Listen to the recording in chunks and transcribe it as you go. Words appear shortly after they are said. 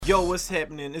Yo, what's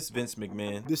happening? It's Vince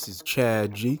McMahon. This is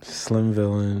Chad G. Slim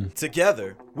Villain.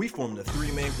 Together, we form the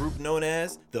three-man group known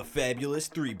as the Fabulous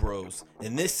Three Bros.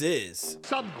 And this is...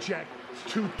 Subject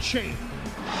to change.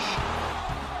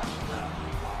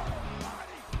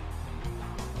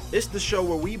 It's the show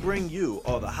where we bring you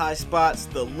all the high spots,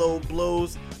 the low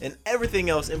blows, and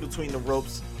everything else in between the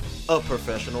ropes of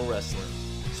professional wrestling.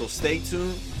 So stay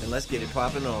tuned and let's get it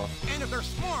popping off. And if they're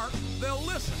smart, they'll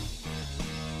listen.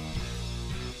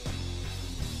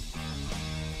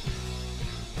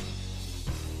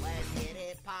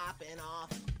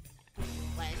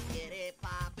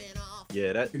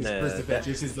 Yeah, that.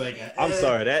 First is like. I'm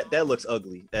sorry, that looks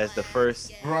ugly. As the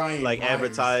first Brian Myers.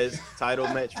 advertised title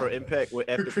match for Impact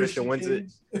after Christian wins it.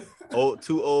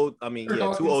 Two old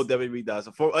WWE guys.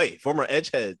 Former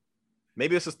Edgehead.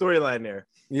 Maybe it's a storyline there.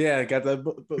 Yeah, got that.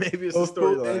 Maybe it's a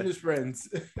storyline. And his friends.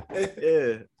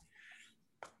 Yeah.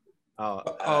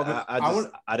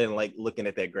 I didn't like looking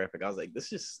at that graphic. I was like,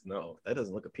 that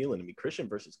doesn't look appealing to me. Christian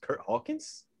versus Kurt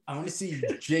Hawkins. I want to see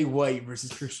Jay White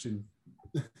versus Christian.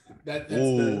 That's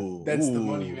the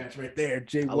money match right there.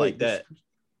 Jay White.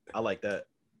 I like that.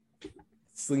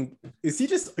 Sling. Is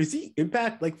he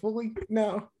Impact like fully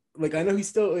now? Like I know he's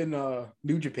still in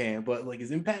New Japan, but like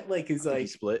is Impact like his like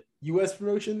split US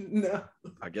promotion? No.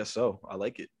 I guess so. I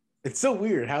like it. It's so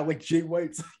weird how like Jay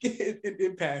White's like in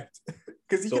Impact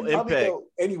because he can probably go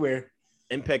anywhere.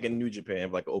 Impact and New Japan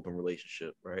have like an open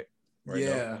relationship, right?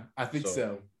 Yeah, now. I think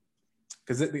so.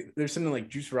 Because there's something like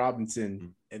Juice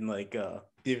Robinson and like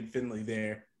David Finlay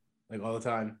there, like all the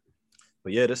time.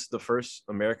 But yeah, this is the first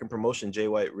American promotion Jay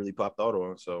White really popped out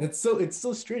on. So it's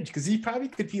so strange because he probably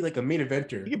could be like a main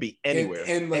eventer. He could be anywhere,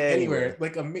 and like anywhere,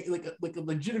 like a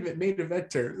legitimate main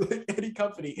eventer, like any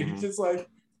company. And he's just like,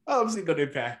 oh, I'm just gonna go to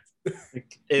Impact.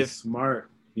 If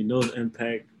smart, he knows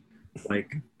Impact.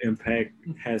 Like Impact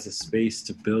has a space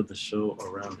to build the show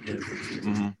around him.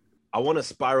 Mm-hmm. I want to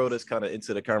spiral this kind of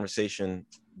into the conversation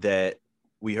that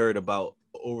we heard about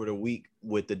over the week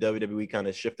with the WWE kind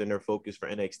of shifting their focus for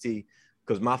NXT.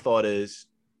 Because my thought is,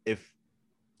 if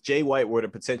Jay White were to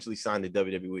potentially sign to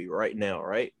WWE right now,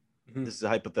 right? Mm-hmm. This is a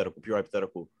hypothetical, pure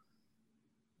hypothetical.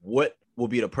 What will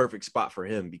be the perfect spot for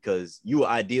him? Because you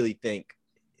ideally think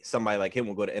somebody like him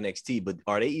will go to NXT, but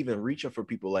are they even reaching for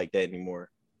people like that anymore?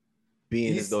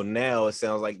 Being as though now it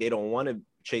sounds like they don't want to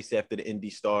chase after the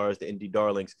indie stars, the indie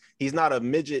darlings. He's not a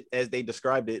midget as they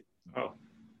described it. Oh,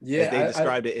 yeah, as they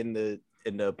described it in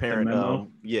the parent memo.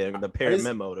 In the parent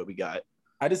memo that we got.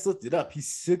 I just looked it up. He's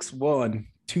 6'1",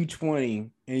 220,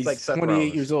 and he's like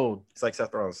 28 years old. It's like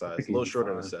Seth Rollins' size, a little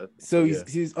shorter than Seth. So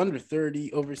he's under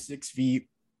 30, over 6 feet,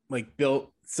 like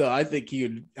built. So I think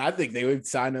they would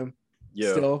sign him.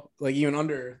 Yeah. Still, like even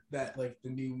under that, like the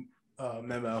new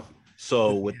memo.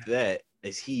 So with that,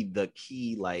 is he the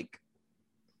key like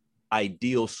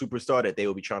ideal superstar that they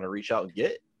will be trying to reach out and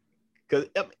get? Because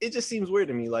it just seems weird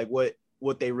to me, like what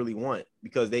they really want.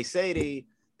 Because they say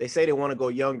they want to go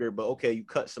younger, but okay, you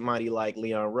cut somebody like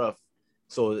Leon Ruff.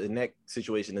 So in that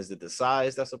situation, is it the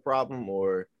size that's a problem,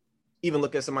 or even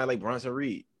look at somebody like Bronson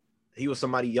Reed? He was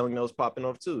somebody young that was popping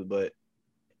off too, but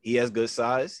he has good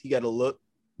size. He got a look,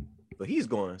 but he's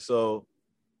going. So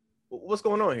what's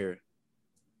going on here?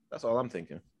 That's all I'm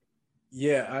thinking.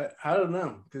 Yeah, I don't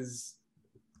know, because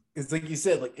it's like you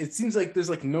said, like it seems like there's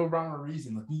like no rhyme or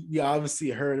reason. Like we obviously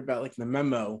heard about like the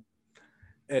memo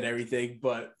and everything,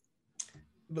 but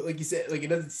like you said, like it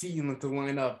doesn't seem like to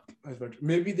line up as much.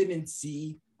 Maybe they didn't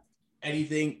see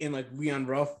anything in like Leon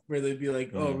Ruff where they'd be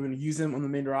like, oh, we're gonna use him on the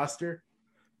main roster,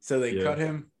 so they cut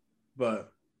him. But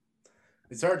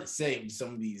it's hard to say with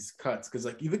some of these cuts because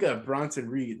like you look at Bronson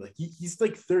Reed, like he's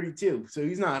like 32, so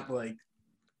he's not like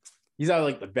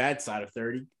the bad side of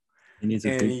 30. And he's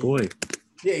a big boy.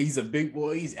 Yeah, he's a big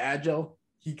boy. He's agile.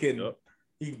 He can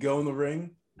go in the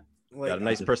ring. Like, got a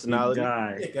nice personality.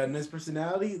 Yeah, got a nice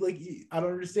personality. Like I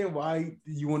don't understand why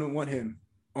you wouldn't want him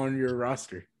on your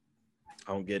roster.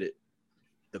 I don't get it.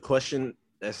 The question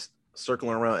that's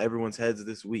circling around everyone's heads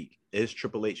this week is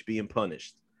Triple H being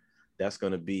punished. That's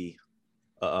going to be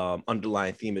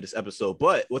underlying theme of this episode.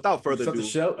 But without further ado, the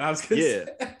show. I was gonna say.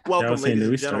 Welcome, ladies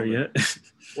and gentlemen.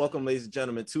 Welcome, ladies and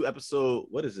gentlemen, to episode.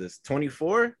 What is this?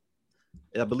 24?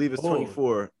 I believe it's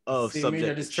 24 of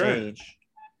Subject to Change.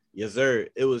 Yes, sir.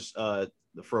 It was the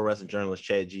pro wrestling journalist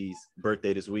Chad G's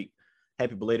birthday this week.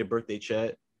 Happy belated birthday,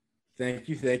 Chad. Thank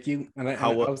you. And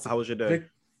how was your day?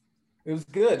 It was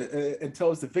good until I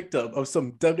was the victim of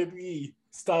some WWE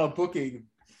style booking.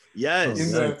 Yes.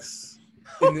 In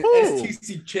the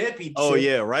STC Championship. Oh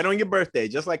yeah, right on your birthday,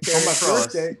 just like Karrion Kross.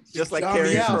 Birthday, just like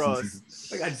Karrion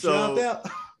Kross. I got jumped out.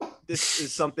 This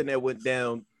is something that went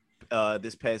down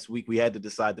this past week, we had to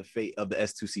decide the fate of the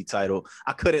S2C title.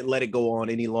 I couldn't let it go on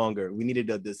any longer. We needed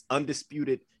this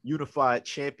undisputed, unified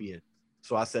champion.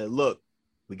 So I said, look,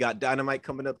 we got Dynamite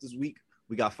coming up this week.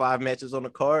 We got 5 matches on the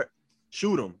card.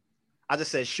 Shoot them. I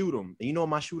just said shoot them. And you know what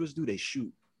my shooters do? They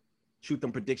shoot. Shoot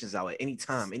them predictions out at any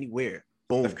time, anywhere.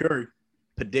 Boom. Steph Curry.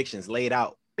 Predictions laid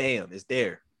out. Bam, it's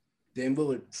there. Dame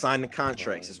Lillard. Sign the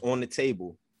contracts. It's on the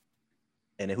table.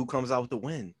 And then who comes out with the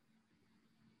win?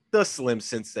 The Slim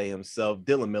Sensei himself,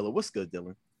 Dylan Miller. What's good,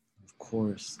 Dylan? Of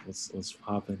course. Let's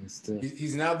hop in still.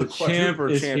 He's now the champ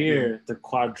quadruple is champion. Here. The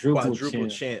quadruple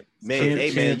champ. Man,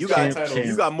 hey man, you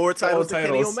got more titles than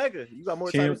Kenny Omega. You got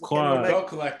more titles than Kenny Omega. Belt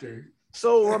collector.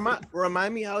 So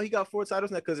remind me how he got 4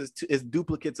 titles now, because it's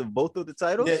duplicates of both of the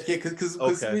titles. Yeah,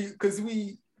 because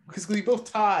we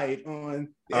both tied on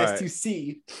the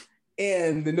S2C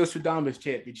and the Nostradamus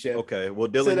Championship. Okay, well,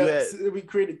 Dylan, so we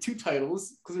created 2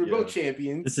 titles because we were both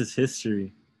champions. This is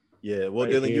history. Yeah, well,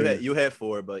 right, Dylan, you had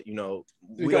 4, but we don't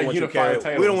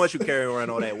want you carrying around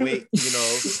all that weight.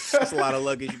 That's a lot of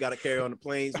luggage you got to carry on the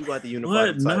planes. You got the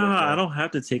unified. What? Nah, I don't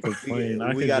have to take a plane.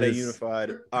 we got a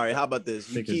unified. All right, how about this?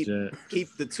 You keep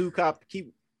the 2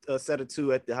 keep a set of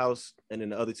 2 at the house, and then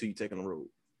the other 2 you take on the road.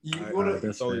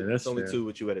 That's only 2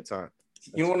 with you at a time.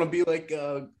 You want to be like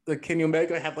Kenny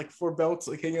Omega, have like 4 belts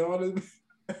like hanging on him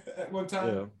at one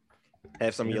time. Yeah.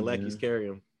 Have some of your lackeys carry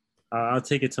them. I'll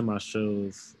take it to my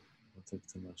shows.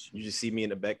 You just see me in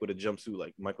the back with a jumpsuit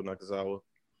like Michael Nakazawa,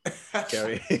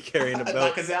 carrying the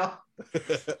belt.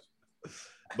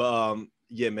 But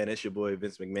yeah, man, that's your boy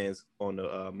Vince McMahon's on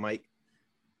the mic.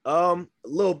 A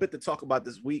little bit to talk about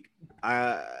this week.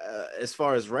 As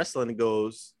far as wrestling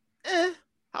goes,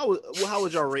 how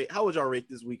would y'all rate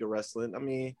this week of wrestling? I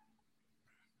mean,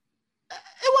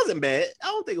 it wasn't bad. I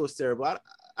don't think it was terrible.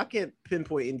 I can't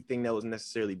pinpoint anything that was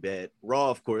necessarily bad.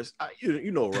 Raw, of course.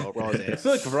 You know Raw. Raw's ass. I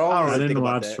feel like Raw. I didn't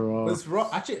watch Raw. Was Raw.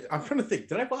 Actually, I'm trying to think.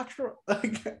 Did I watch Raw?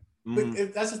 That's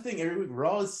the thing. Every week,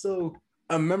 Raw is so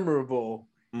unmemorable.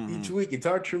 Each week, it's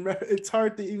hard to remember. It's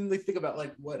hard to even think about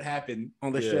like what happened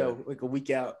on the show like a week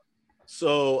out.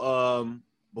 So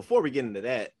before we get into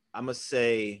that, I must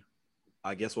say,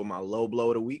 I guess what my low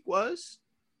blow of the week was.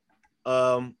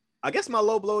 I guess my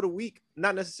low blow of the week,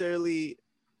 not necessarily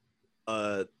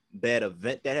a bad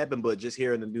event that happened, but just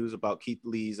hearing the news about Keith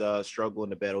Lee's struggle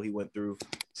in the battle he went through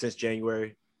since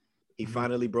January. He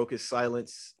finally broke his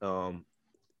silence and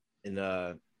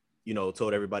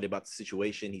told everybody about the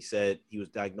situation. He said he was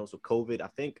diagnosed with COVID.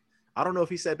 I don't know if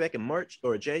he said back in March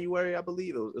or January, I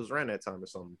believe. It was around that time or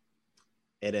something.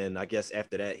 And then I guess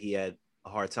after that, he had a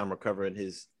hard time recovering.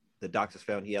 The doctors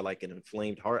found he had like an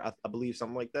inflamed heart, I believe,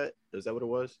 something like that. Is that what it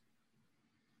was?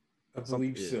 I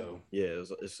believe so. Yeah,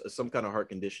 it's some kind of heart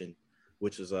condition,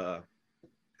 which is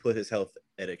put his health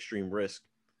at extreme risk.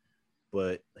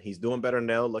 But he's doing better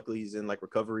now. Luckily, he's in like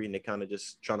recovery, and they kind of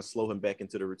just trying to slow him back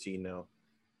into the routine now.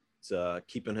 It's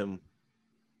keeping him,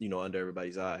 under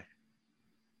everybody's eye.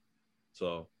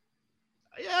 So,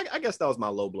 yeah, I guess that was my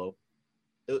low blow.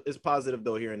 It's positive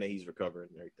though, hearing that he's recovering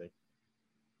and everything.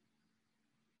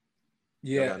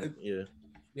 Yeah,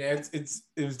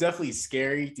 it was definitely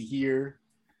scary to hear.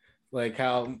 Like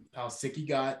how sick he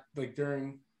got like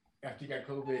after he got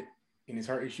COVID and his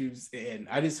heart issues, and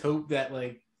I just hope that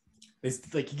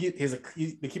they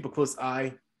keep a close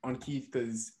eye on Keith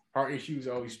because heart issues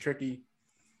are always tricky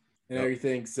and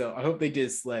everything. So I hope they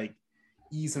just like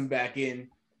ease him back in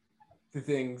to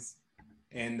things,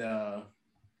 and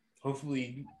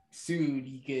hopefully soon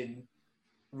he can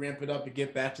ramp it up and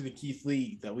get back to the Keith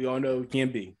Lee that we all know he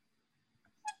can be.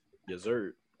 Yes,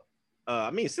 sir.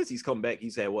 I mean, since he's come back,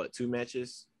 he's had 2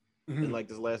 matches in like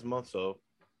this last month. So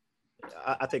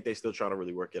I think they're still trying to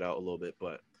really work it out a little bit.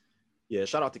 But yeah,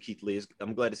 shout out to Keith Lee.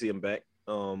 I'm glad to see him back.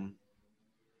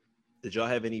 Did y'all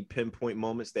have any pinpoint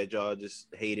moments that y'all just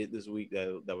hated this week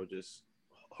that were just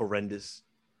horrendous,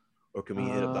 or can we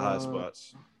hit up the high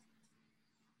spots?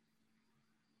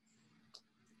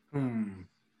 I'm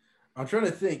trying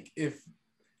to think if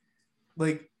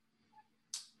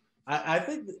I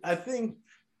think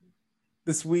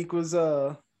this week was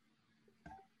it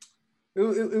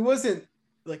wasn't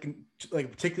like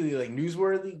particularly like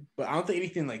newsworthy, but I don't think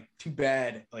anything like too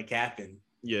bad like happened.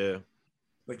 Yeah,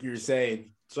 like you were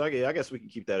saying. So I guess we can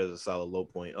keep that as a solid low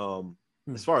point.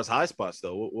 As far as high spots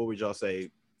though, what would y'all say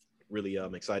really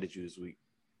excited you this week?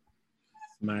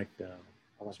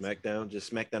 SmackDown.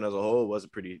 Just SmackDown as a whole was a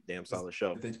pretty damn solid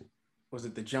show. Was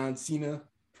it the John Cena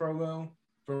promo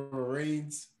for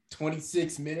Reigns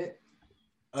 26-minute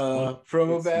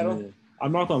promo battle? Minute.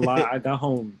 I'm not gonna lie, I got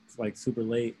home like super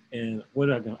late, and what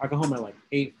did I go? I got home at like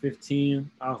 8:15.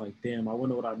 I was like, damn, I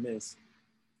wonder what I missed.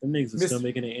 The niggas are still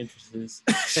making their entrances.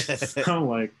 I'm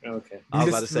like, okay. I was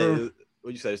about to say,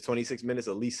 what you said, it's 26 minutes.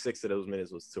 At least 6 of those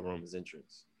minutes was to Roman's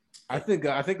entrance. I think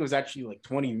it was actually like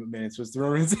 20 minutes was the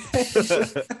Roman's.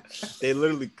 They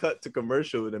literally cut to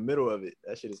commercial in the middle of it.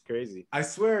 That shit is crazy. I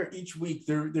swear, each week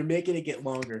they're making it get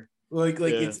longer. Like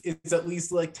Yeah. it's at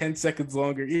least like 10 seconds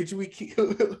longer each week.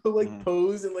 He'll like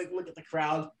pose and like look at the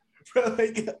crowd for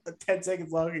like 10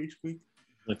 seconds longer each week.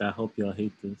 Like, I hope y'all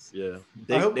hate this. Yeah.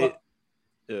 I hope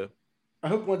Yeah.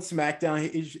 one SmackDown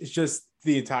it's just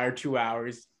the entire 2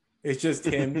 hours. It's just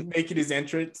him making his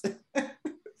entrance.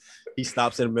 He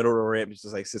stops in the middle of the ramp. He's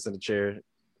just like sits in the chair,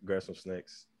 grabs some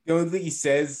snacks. The only thing he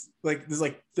says, like there's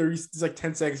like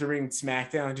 10 seconds of ring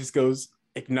SmackDown, and just goes,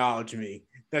 "Acknowledge me."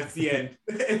 That's the end.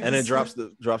 And then drops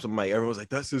a mic. Everyone's like,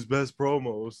 "That's his best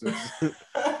promo.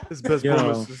 His best Yo,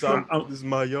 promo. This is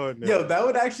my yard now." Yo,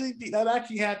 that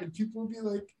actually happen. People would be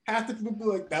like, half the people would be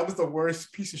like, "That was the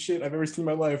worst piece of shit I've ever seen in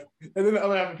my life," and then the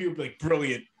other half of people would be like,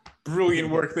 "Brilliant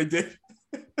work they did."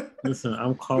 Listen,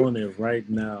 I'm calling it right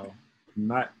now.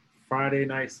 Not Friday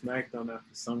Night SmackDown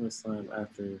after SummerSlam,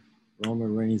 after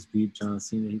Roman Reigns beat John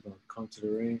Cena. He's gonna come to the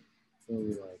ring, feel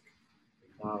me, like,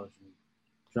 acknowledge me,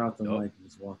 drop the mic, and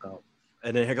just walk out.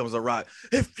 And then here comes The Rock.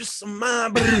 If you're some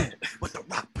man, with The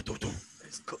Rock,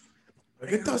 it's cool.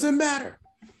 It doesn't matter.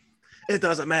 It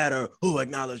doesn't matter who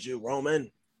acknowledges you, Roman.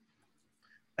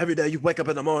 Every day you wake up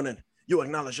in the morning, you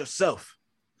acknowledge yourself.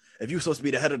 If you're supposed to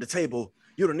be the head of the table,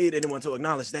 you don't need anyone to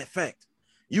acknowledge that fact.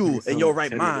 You, in your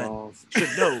right mind,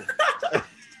 should know.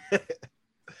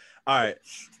 All right,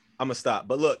 I'm gonna stop.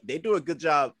 But look, they do a good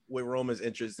job with Roman's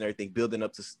entrance and everything, building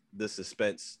up to the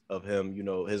suspense of him,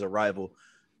 his arrival.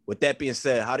 With that being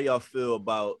said, how do y'all feel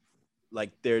about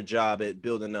like their job at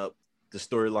building up the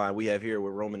storyline we have here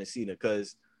with Roman and Cena?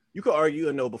 Because you could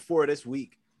argue, before this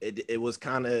week, it was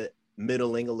kind of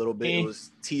middling a little bit. It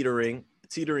was teetering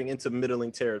into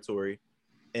middling territory,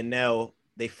 and now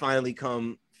they finally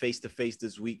come face to face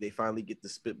this week. They finally get the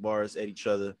spit bars at each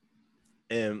other.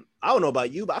 And I don't know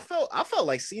about you, but I felt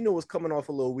like Cena was coming off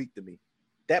a little weak to me.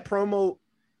 That promo,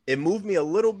 it moved me a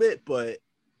little bit, but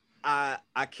I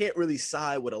can't really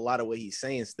side with a lot of what he's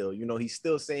saying still. He's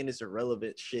still saying this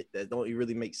irrelevant shit that don't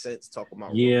really make sense talking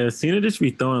about. Yeah, Roman. Cena just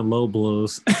be throwing low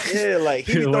blows. Yeah, like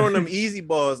he be throwing them easy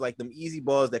balls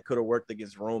that could have worked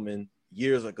against Roman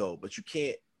years ago, but you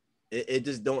can't. It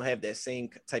just don't have that same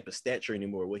type of stature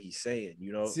anymore. What he's saying,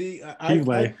 See, oh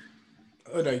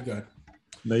no, you go.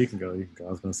 No, you can go. I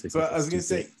was gonna say something. But I was gonna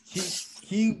say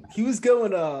he was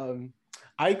going.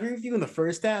 I agree with you in the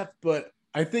first half, but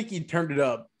I think he turned it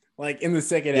up like in the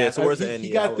second half. Towards the end, he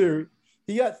got through.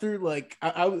 He got through like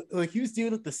I was like he was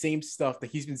dealing with the same stuff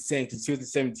that he's been saying since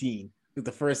 2017. With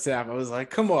the first half, I was like,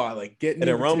 "Come on, like get." And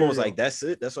then Roman was like, "That's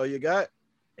it. That's all you got."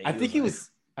 And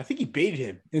I think he baited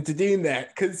him into doing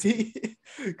that because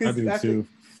after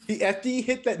he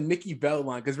hit that Nikki Bella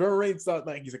line, because Roman Reigns thought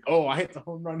like he's like, "Oh, I hit the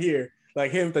home run here,"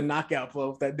 like him with the knockout blow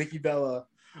with that Nikki Bella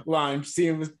line.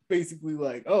 Cena was basically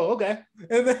like, "Oh, okay,"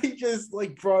 and then he just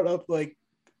like brought up like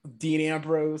Dean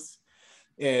Ambrose,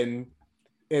 and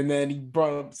then he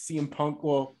brought up CM Punk.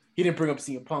 Well, he didn't bring up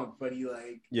CM Punk, but he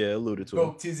alluded to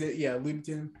him. Alluded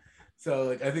to him. So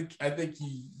like I think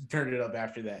he turned it up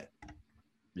after that.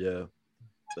 Yeah.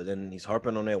 But then he's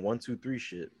harping on that 1, 2, 3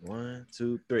 shit. 1,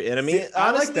 2, 3. And I mean,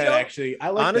 I like that actually.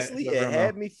 Honestly, it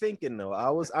had me thinking though. I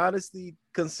was honestly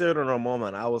considering a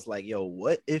moment. I was like, yo,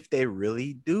 what if they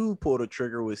really do pull the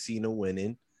trigger with Cena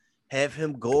winning? Have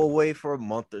him go away for a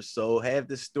month or so, have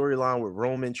this storyline with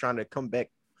Roman trying to come back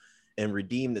and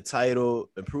redeem the title,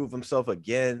 improve himself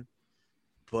again.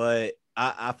 But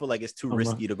I feel like it's too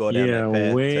risky to go down that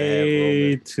path.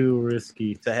 Way too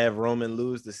risky to have Roman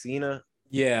lose to Cena.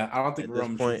 Yeah, I don't think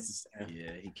Roman point.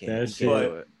 Yeah, he can't.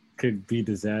 That could be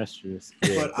disastrous.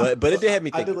 Yeah, but it did have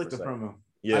me thinking. I did like the promo.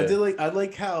 Yeah, I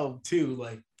like how too,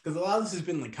 like, because a lot of this has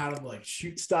been like kind of like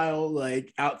shoot style,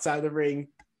 like outside the ring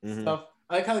stuff.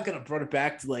 I like how they kind of brought it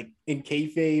back to like in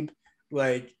kayfabe,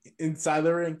 like inside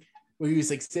the ring, where he was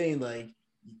like saying like,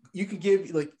 you can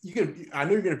give like I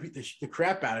know you're gonna beat the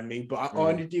crap out of me, but all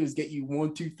I need to do is get you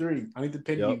 1, 2, 3. I need to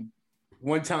pin you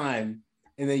one time,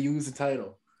 and then you lose the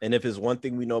title. And if it's one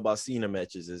thing we know about Cena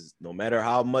matches is no matter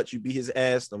how much you beat his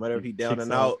ass, no matter if he down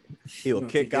and out, he will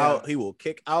kick out. He will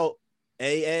kick out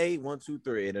AA 1, 2,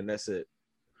 3, and then that's it.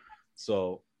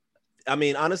 So, I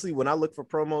mean, honestly, when I look for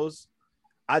promos,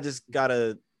 I just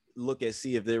gotta look and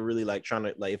see if they're really like trying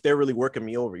to like if they're really working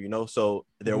me over, So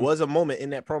there was a moment in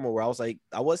that promo where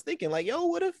I was thinking like, yo,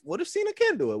 what if Cena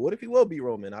can do it? What if he will beat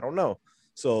Roman? I don't know.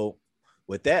 So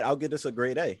with that, I'll give this a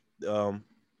grade A.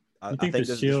 I think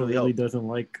the Shield really doesn't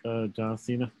like John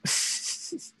Cena.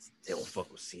 They don't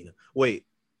fuck with Cena. Wait,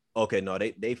 Okay, no,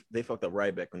 they fucked up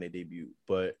right back when they debuted,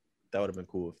 but that would have been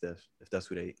cool if that's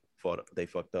who they fought. They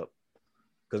fucked up.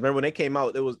 Because remember when they came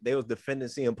out, they was defending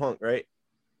CM Punk, right?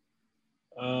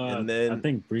 And then I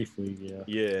think briefly, yeah.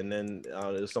 Yeah, and then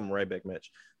there was some right back match,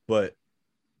 but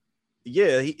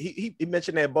yeah, he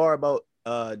mentioned that bar about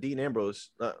Dean Ambrose.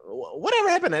 Whatever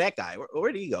happened to that guy?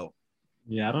 Where did he go?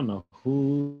 Yeah, I don't know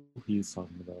who he's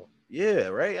talking about. Yeah,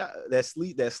 right.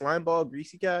 That slime ball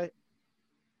greasy guy.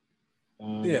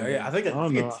 Yeah. I think a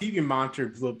don't know. TV monitor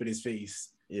blew up in his face.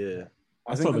 Yeah,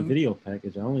 I saw the video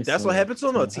package. That's what happened to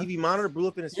him. A TV monitor blew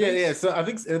up in his face. Yeah. So I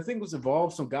think it was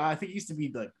involved some guy. I think he used to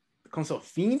be like some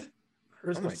fiend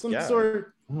or some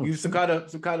sort. Oh, He was some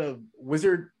kind of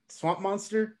wizard swamp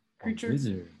monster creature.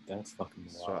 Wizard. That's fucking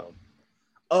wild.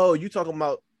 Oh, you talking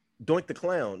about Doink the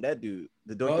Clown? That dude,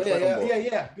 the Doink the Clown.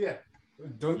 Yeah.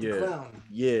 Doink the Clown.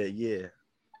 Yeah.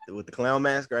 With the clown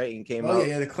mask, right? And came out. Oh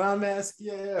yeah, the clown mask.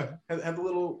 Yeah. Had a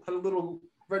little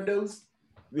red nose.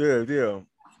 Yeah.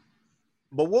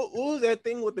 But what was that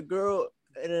thing with the girl?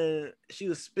 And then she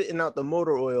was spitting out the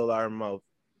motor oil out her mouth.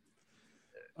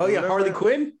 Oh yeah, Harley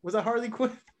Quinn. Was that Harley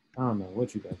Quinn? I don't know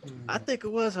what you got. I think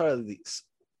it was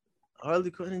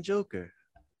Harley Quinn and Joker.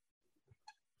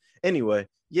 Anyway,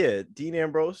 yeah, Dean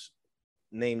Ambrose,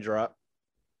 name drop.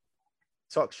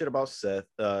 Talk shit about Seth,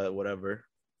 whatever.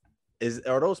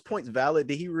 Are those points valid?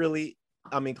 Did he really?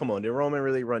 I mean, come on. Did Roman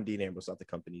really run Dean Ambrose out the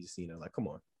company? Cena? Like, come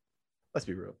on. Let's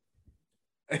be real.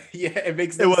 Yeah, it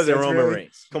makes. It wasn't Roman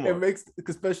Reigns. Come on. It makes,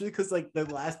 especially because like the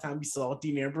last time we saw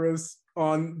Dean Ambrose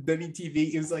on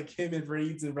WTV, it was like him and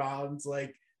Reigns and Rollins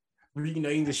like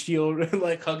reuniting the Shield and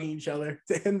like hugging each other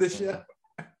to end the show.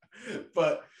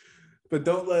 but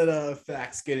don't let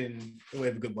facts get in the way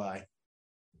of a goodbye.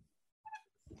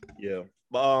 Yeah.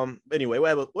 Anyway,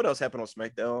 what else happened on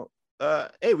SmackDown?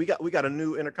 Hey, we got a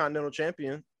new Intercontinental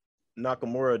Champion.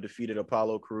 Nakamura defeated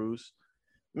Apollo Crews.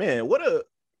 Man, what a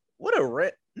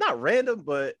not random,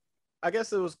 but I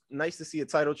guess it was nice to see a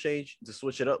title change to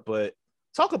switch it up. But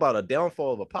talk about a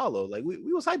downfall of Apollo. Like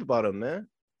we was hype about him, man.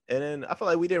 And then I feel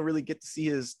like we didn't really get to see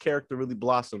his character really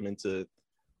blossom into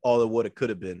all of what it could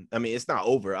have been. I mean, it's not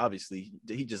over, obviously.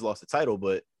 He just lost the title,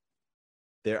 but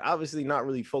they're obviously not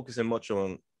really focusing much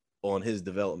on his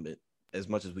development as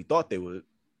much as we thought they would.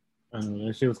 I don't know,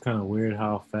 that shit was kind of weird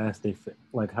how fast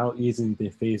how easily they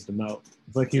phased him out.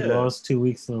 It's like he lost 2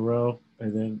 weeks in a row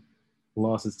and then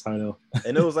lost his title.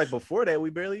 And it was like before that,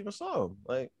 we barely even saw him.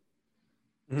 Like,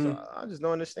 Mm-hmm. so I just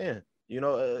don't understand. You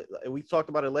know, we talked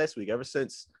about it last week. Ever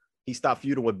since he stopped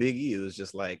feuding with Big E, it was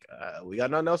just like, we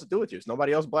got nothing else to do with you. There's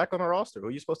nobody else black on our roster. Who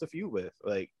are you supposed to feud with?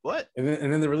 Like, what? And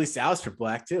then they released Aleister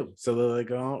Black too. So they're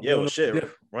like, oh, yeah, well, shit,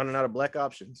 running out of black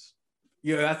options.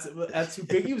 Yeah, that's who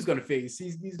Big E was going to face.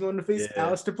 He's going to face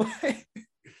Aleister Black.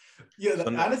 Yeah,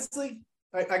 honestly,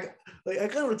 I kind of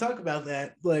want to talk about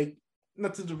that. Like,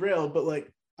 not to derail, but like,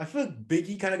 I feel like Big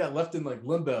E kind of got left in like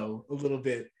limbo a little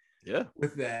bit. Yeah,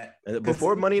 with that. And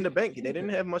before Money in the Bank, they didn't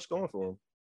have much going for him.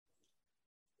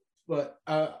 But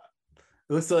it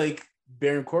looks like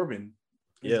Baron Corbin.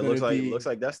 Yeah, it looks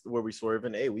like that's where we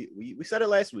swerving. Hey, we said it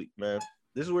last week, man.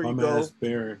 This is where you go.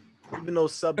 Even though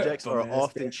subjects are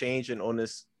often changing on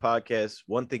this podcast,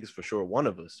 one thing is for sure: one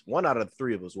out of the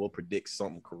three of us, will predict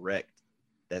something correct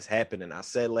that's happening. I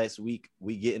said last week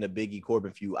we getting a Big E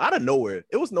Corbin feud out of nowhere.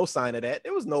 It was no sign of that.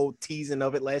 There was no teasing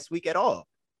of it last week at all.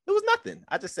 It was nothing.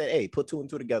 I just said, hey, put two and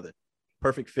two together.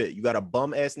 Perfect fit. You got a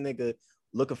bum ass nigga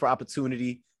looking for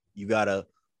opportunity. You got a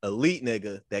elite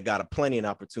nigga that got a plenty of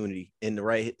opportunity in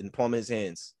the palm of his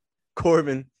hands.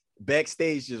 Corbin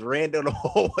backstage just ran down the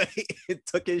hallway and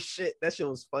took his shit. That shit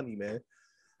was funny, man.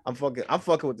 I'm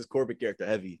fucking with this Corbin character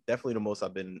heavy. Definitely the most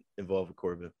I've been involved with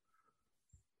Corbin.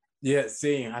 Yeah,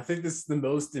 same. I think this is the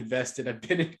most invested I've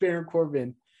been in Baron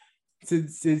Corbin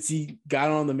since he got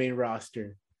on the main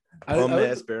roster.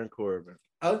 Bum-ass Baron Corbin.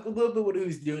 I like a little bit what he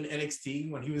was doing in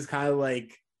NXT when he was kind of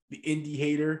like the indie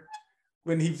hater,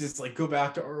 when he just like go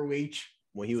back to ROH.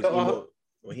 When he was emo,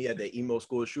 when he had that emo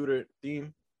school shooter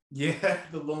theme. Yeah,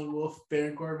 the lone wolf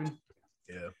Baron Corbin.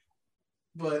 Yeah.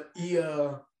 But he's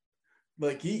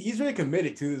really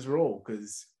committed to this role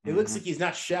because it looks like he's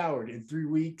not showered in 3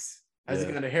 weeks.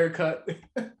 Hasn't got a haircut.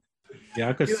 Yeah,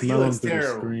 I could smell him through the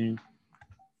screen.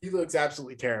 He looks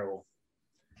absolutely terrible.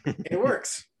 It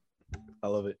works. I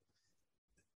love it.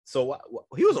 So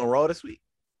he was on Raw this week.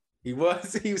 He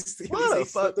was. What the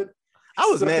fuck? I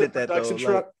was mad at that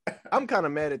though. Like, I'm kind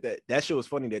of mad at that. That shit was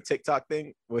funny. That TikTok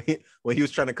thing when he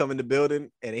was trying to come in the building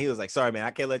and he was like, "Sorry, man,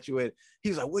 I can't let you in." He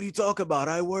was like, "What are you talking about?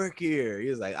 I work here." He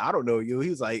was like, "I don't know you." He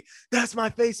was like, "That's my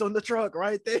face on the truck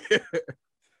right there."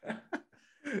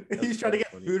 He's trying to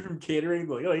get food from catering.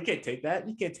 Like, oh, you can't take that.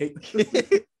 You can't take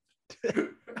that.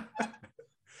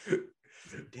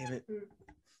 Damn it.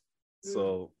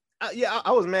 So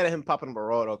I was mad at him popping up a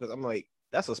Raw though, because I'm like,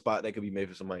 that's a spot that could be made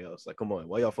for somebody else. Like, come on,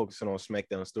 why y'all focusing on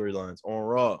SmackDown storylines on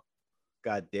Raw?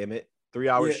 God damn it.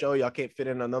 3-hour show, y'all can't fit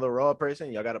in another Raw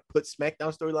person. Y'all got to put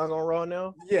SmackDown storylines on Raw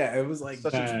now. Yeah, it was like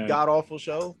such a god awful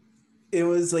show. It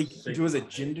was like it was a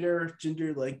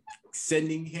Jinder like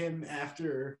sending him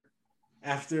after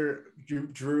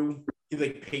Drew. He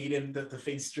like paid him to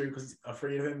face Drew because he's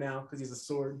afraid of him now because he's a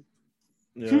sword.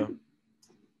 Yeah.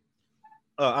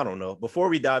 I don't know. Before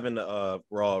we dive into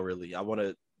Raw, really,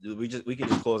 we can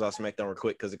just close out SmackDown real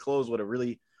quick because it closed with a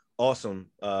really awesome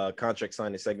contract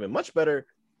signing segment. Much better.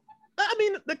 I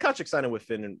mean, the contract signing with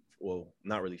Finn,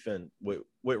 not really Finn, with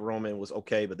Roman was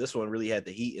okay, but this one really had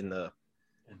the heat and the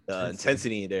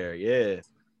intensity there. Yeah.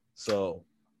 So,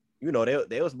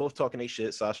 they was both talking their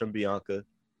shit, Sasha and Bianca.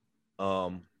 I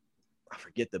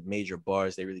forget the major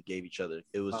bars they really gave each other.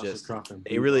 It was Sasha just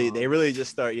they really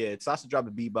just start. Yeah, Sasha dropped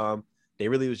a B-bomb. They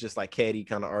really was just like catty,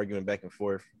 kind of arguing back and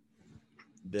forth.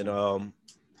 Then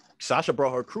Sasha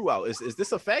brought her crew out. Is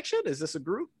this a faction? Is this a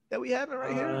group that we having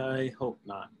right here? I hope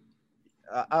not.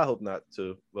 I hope not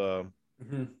too.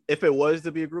 If it was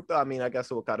to be a group, though, I mean, I guess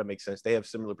it will kind of make sense. They have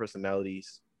similar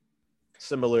personalities,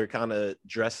 similar kind of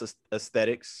dress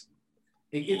aesthetics.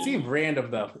 It seemed random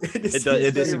though.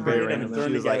 It did seem very random.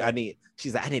 She was like, I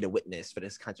need a witness for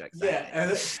this contract. Yeah,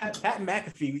 and Pat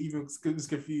McAfee even was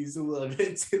confused a little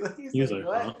bit too. He was like,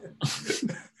 what?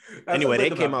 Anyway, they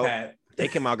came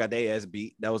out, got their ass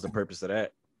beat. That was the purpose of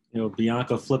that.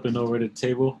 Bianca flipping over the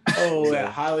table. Oh yeah,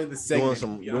 highly the segment.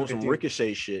 Doing some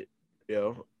ricochet shit.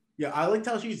 Yeah, I liked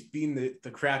how she was beating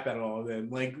the crap out of all of them.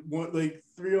 Like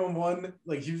 3-on-1,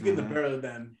 like she was getting the better of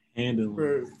them.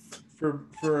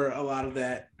 For a lot of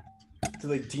that, to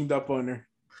like teamed up on her.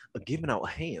 Giving out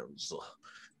hands.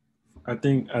 I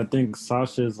think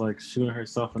Sasha is like shooting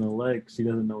herself in the leg. She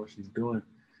doesn't know what she's doing.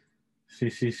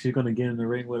 She's gonna get in the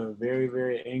ring with a very,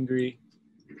 very angry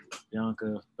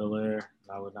Bianca Belair.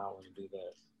 I would not want to do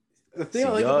that. The thing I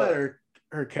like about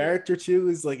her character too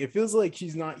is like it feels like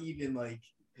she's not even like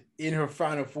in her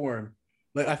final form.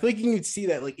 Like I think you can see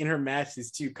that like in her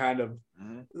matches too, kind of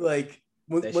like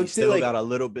she still got a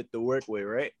little bit to work with,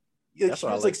 right? Yeah, she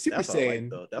was like Super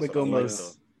Saiyan, like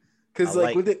almost. Because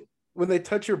like when they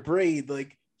touch her braid,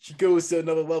 like she goes to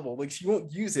another level. Like she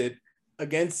won't use it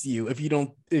against you if you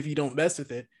don't mess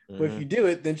with it. But if you do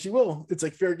it, then she will. It's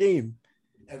like fair game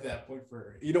at that point for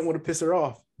her. You don't want to piss her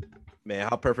off. Man,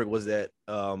 how perfect was that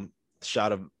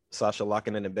shot of Sasha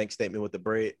locking in the bank statement with the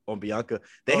braid on Bianca?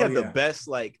 They had the best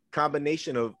like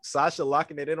combination of Sasha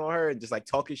locking it in on her and just like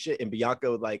talking shit, and Bianca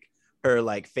with like her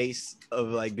like face of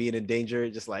like being in danger,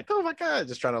 just like, oh my god,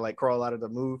 just trying to like crawl out of the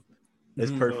move.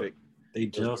 It's perfect. They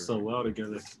gel so well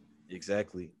together.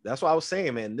 Exactly. That's what I was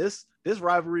saying, man. This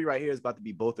rivalry right here is about to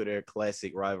be both of their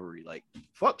classic rivalry. Like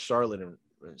fuck Charlotte and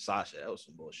Sasha. That was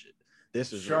some bullshit.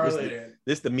 This is Charlotte.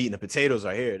 This the meat and the potatoes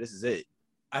right here. This is it.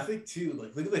 I think too.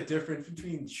 Like look at the difference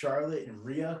between Charlotte and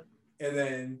Rhea, and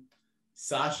then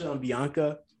Sasha and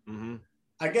Bianca.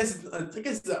 I guess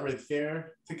it's not really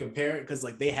fair to compare it because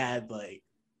like they had like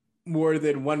more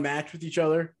than one match with each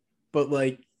other, but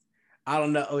like I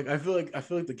don't know, like I feel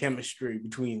like the chemistry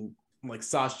between like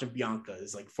Sasha and Bianca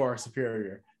is like far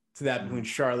superior to that between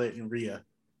Charlotte and Rhea.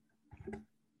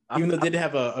 Even though they did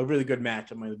have a really good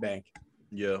match at Money in the Bank.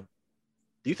 Yeah.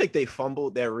 Do you think they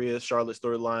fumbled that Rhea Charlotte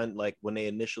storyline like when they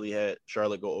initially had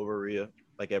Charlotte go over Rhea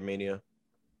like at Mania?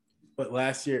 But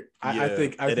last year, I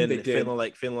think they did.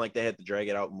 Feeling like they had to drag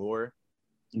it out more.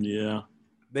 Yeah,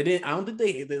 they didn't. I don't think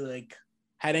they like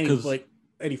had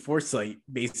any foresight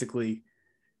basically,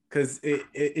 because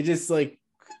it just like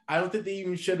I don't think they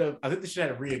even should have. I think they should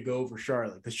have Rhea go over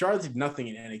Charlotte because Charlotte did nothing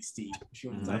in NXT. She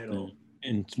won the title,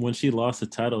 and when she lost the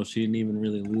title, she didn't even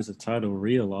really lose the title.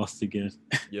 Rhea lost again.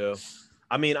 Yeah,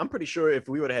 I mean, I'm pretty sure if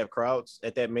we were to have crowds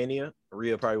at that Mania,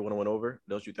 Rhea probably would have went over.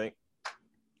 Don't you think?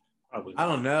 I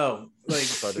don't know. Like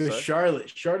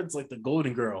Charlotte's like the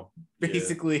golden girl,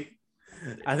 basically.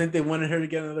 Yeah. I think they wanted her to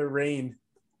get another reign.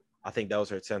 I think that was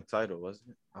her 10th title,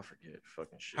 wasn't it? I forget.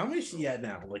 Fucking shit. How many is she at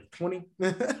now? Like 20?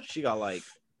 She got like,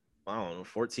 I don't know,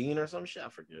 14 or some shit. I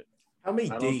forget. How many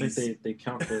days? I don't think they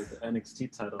count the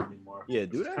NXT title anymore. Yeah,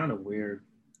 do that? It's kind of weird.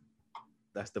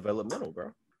 That's developmental,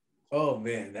 bro. Oh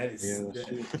man, that is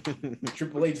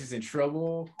Triple H is in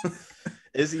trouble.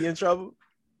 Is he in trouble?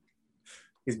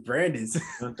 His brand is.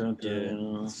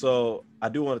 Yeah. So I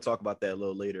do want to talk about that a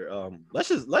little later. Let's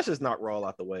just knock Raw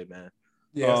out the way, man.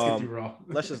 Yeah, let's get through Raw.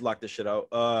 Let's just lock this shit out.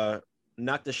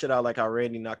 Knock the shit out like how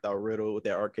Randy knocked out Riddle with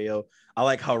that RKO. I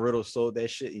like how Riddle sold that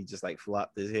shit. He just like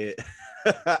flopped his head.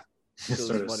 Shit was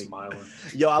Started funny. smiling.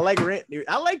 Yo, I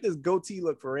like this goatee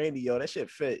look for Randy. Yo, that shit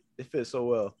fit. It fits so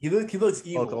well. He looks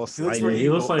evil. all He looks slimy. very He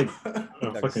looks evil. like a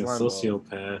Like a fucking slime ball.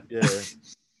 sociopath. Yeah.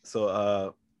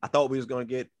 So I thought we was gonna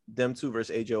get them two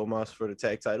versus AJ Omos for the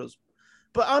tag titles.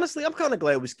 But honestly, I'm kind of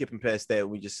glad we're skipping past that.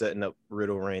 We just setting up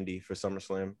Riddle Randy for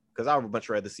SummerSlam because I would much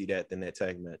rather see that than that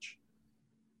tag match.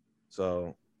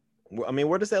 So, I mean,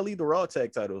 where does that leave the Raw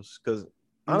tag titles? Because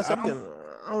honestly,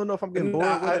 I don't know if I'm getting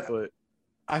bored with it, but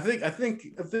I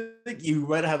think you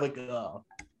might have like the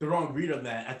wrong read on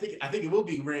that. I think it will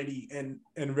be Randy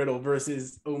and Riddle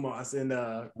versus Omos and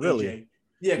Really? AJ.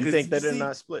 Yeah, you think that they're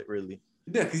not split really?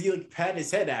 Yeah, because he like patted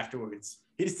his head afterwards.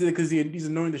 He just did it because he's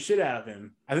annoying the shit out of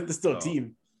him. I think they're still a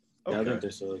team. Yeah, I Okay. think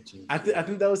they're still a team. I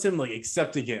think that was him like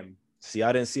accepting him See,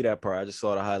 I didn't see that part. I just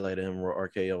saw the highlight of him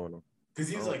RKOing him. because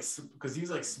he was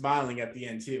like smiling at the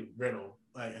end too. Riddle,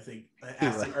 like I think He's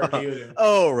after like, RKO'd him.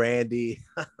 oh, Randy.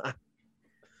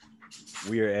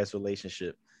 Weird ass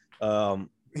relationship.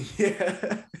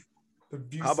 Yeah.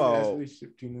 Abusive How about- ass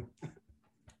relationship between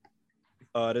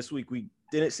them. This week we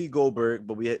didn't see Goldberg,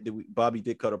 but Bobby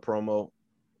did cut a promo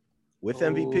with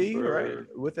MVP, right? Goldberg.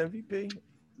 With MVP.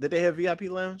 Did they have VIP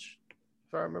lounge?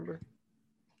 If I remember.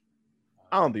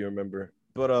 I don't be remember.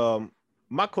 But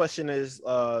my question is,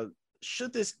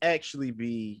 should this actually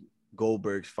be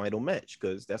Goldberg's final match?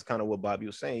 Because that's kind of what Bobby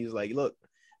was saying. He's like, look,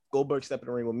 Goldberg stepping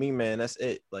in the ring with me, man. That's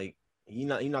it. Like, you're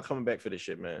not coming back for this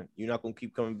shit, man. You're not gonna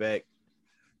keep coming back,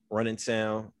 running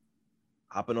town,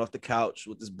 hopping off the couch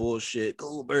with this bullshit.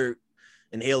 Goldberg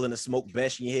inhaling the smoke,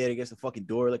 bashing your head against the fucking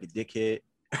door like a dickhead.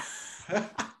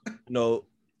 No,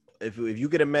 if you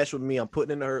get a match with me, I'm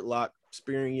putting in the hurt lock,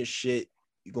 spearing your shit.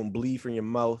 You're gonna bleed from your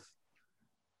mouth,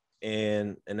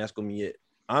 and that's gonna be it.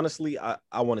 Honestly, I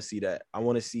want to see that. I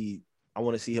want to see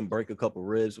him break a couple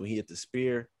ribs when he hit the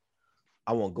spear.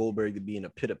 I want Goldberg to be in a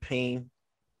pit of pain.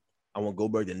 I want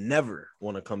Goldberg to never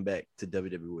want to come back to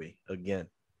WWE again.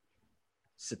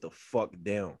 Sit the fuck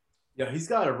down. Yeah, he's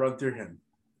got to run through him.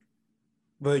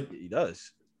 Like He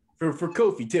does. for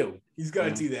Kofi too, he's got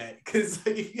to Mhm. do that because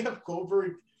like, if you have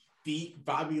Goldberg beat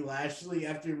Bobby Lashley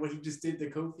after what he just did to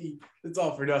Kofi, it's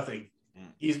all for nothing.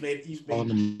 He's made Call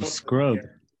him a scrub.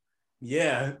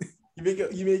 Yeah,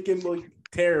 you make him look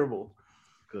terrible.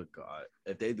 Good God.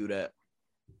 If they do that.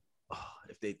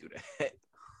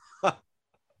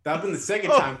 That'd been the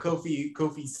second time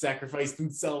Kofi sacrificed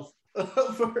himself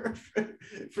for nothing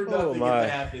if my. that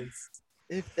happens.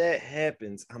 If that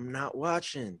happens, I'm not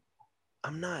watching.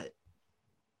 I'm not.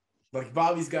 Like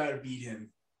Bobby's got to beat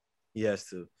him. He has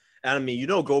to. And I mean,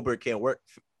 Goldberg can't work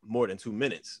more than 2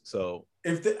 minutes. So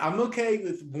I'm okay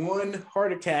with one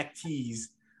heart attack tease,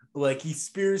 like he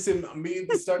spears him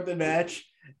immediately to start the match,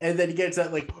 and then he gets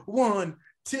that like 1,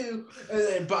 2, and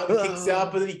then Bobby kicks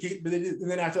out, but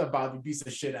then after that Bobby beats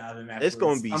the shit out of him. it's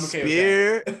gonna be I'm okay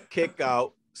spear, kick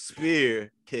out,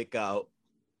 spear, kick out.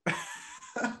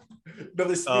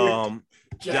 Another spear,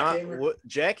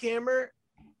 Jackhammer,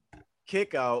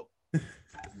 kick out,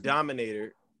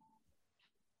 Dominator.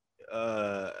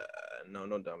 No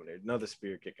Dominator. Another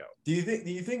spear, kick out. Do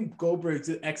you think Goldberg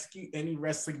to execute any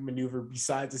wrestling maneuver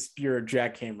besides a spear or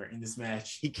jackhammer in this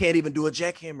match? He can't even do a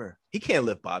jackhammer. He can't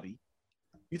lift Bobby.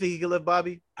 You think he can lift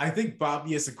Bobby? I think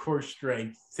Bobby has a core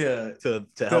strength to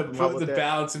help him out with that?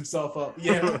 balance himself up.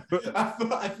 Yeah,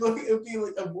 I feel like it would be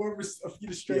like a feat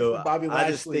of strength for Bobby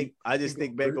Lashley. I just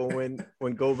think back on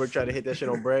when Goldberg tried to hit that shit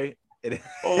on Bray.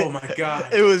 Oh my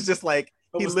God. It was just like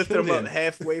he Almost lifted him killed up him.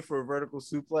 halfway for a vertical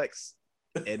suplex,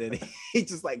 and then he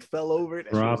just like fell over.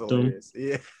 That Dropped shit was him. hilarious.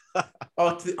 Yeah.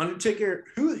 Oh, to the Undertaker.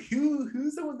 Who's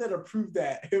the one that approved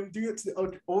that? Him doing it to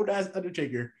the old ass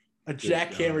Undertaker. A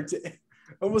jackhammer to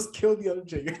almost killed the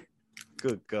Undertaker.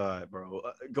 Good God, bro.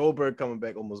 Goldberg coming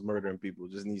back almost murdering people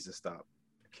just needs to stop.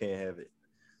 Can't have it.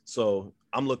 So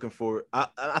I'm looking for. I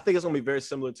think it's gonna be very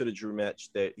similar to the Drew match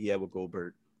that he had with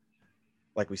Goldberg.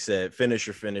 Like we said,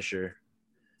 finisher,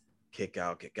 kick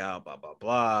out, blah blah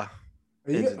blah.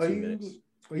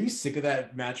 Are you sick of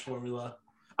that match formula?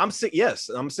 I'm sick. Yes,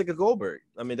 I'm sick of Goldberg.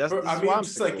 I mean, this is why I'm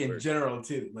just sick of like in Goldberg. general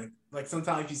too. Like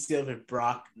sometimes you see it with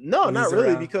Brock. No, when not he's really,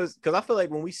 around. because I feel like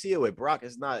when we see it with Brock,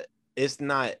 it's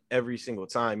not every single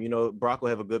time. Brock will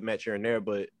have a good match here and there,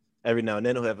 but every now and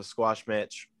then he'll have a squash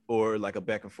match or like a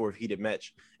back and forth heated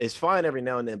match. It's fine every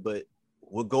now and then, but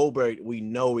with Goldberg, we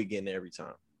know we're getting it every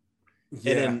time.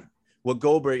 Yeah. And then with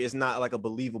Goldberg, it's not like a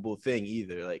believable thing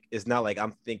either. Like, it's not like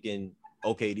I'm thinking,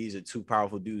 okay, these are two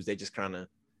powerful dudes. They just kind of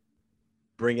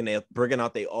bringing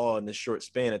out they all in this short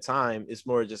span of time. It's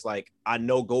more just like, I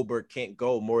know Goldberg can't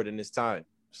go more than this time.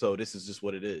 So this is just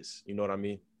what it is. You know what I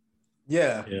mean?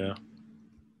 Yeah. Yeah.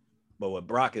 But with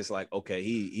Brock, it's like, okay,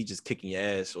 he just kicking your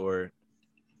ass, or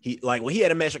he like when he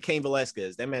had a match with Cain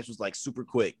Velasquez, that match was like super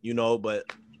quick, you know,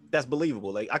 but that's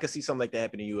believable. Like I could see something like that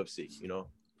happen in UFC, you know.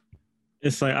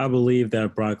 It's like I believe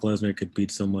that Brock Lesnar could beat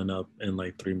someone up in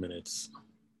like 3 minutes.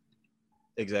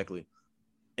 Exactly.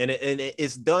 And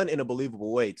it's done in a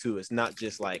believable way too. It's not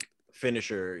just like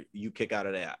finisher, you kick out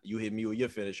of that. You hit me with your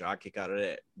finisher, I kick out of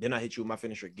that. Then I hit you with my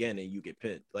finisher again and you get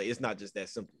pinned. Like it's not just that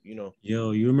simple, you know.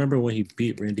 Yo, you remember when he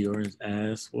beat Randy Orton's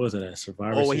ass? What was it at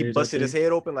Survivor Series? Oh, when he busted his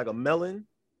head open like a melon?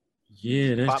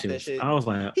 Yeah, Popped that that shit. shit. I was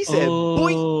like, He said,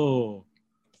 oh.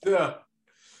 Yeah.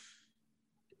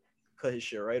 Cut his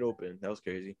shit right open. That was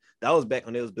crazy. That was back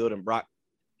when they was building Brock.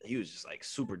 He was just like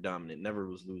super dominant, never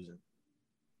was losing.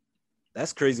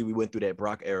 That's crazy. We went through that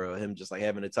Brock era, him just like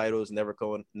having the titles, never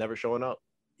showing up.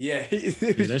 Yeah,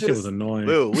 That shit was annoying.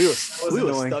 We were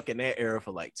stuck in that era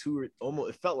for like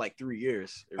it felt like 3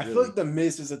 years. I feel like the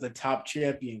Miz was like the top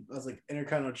champion. I was like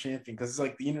Intercontinental champion because it's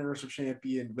like the Universal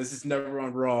champion, but it's just never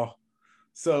on Raw.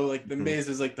 So like the Miz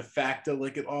was like the factor,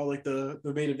 like at all like the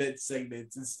main event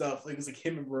segments and stuff. Like it was like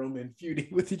him and Roman feuding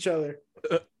with each other.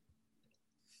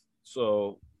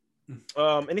 So,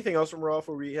 anything else from Raw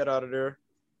before we head out of there?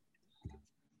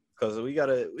 Because we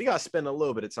gotta spend a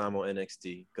little bit of time on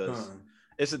NXT because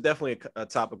it's definitely a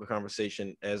topic of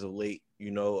conversation as of late. You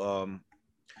know,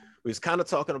 we was kind of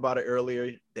talking about it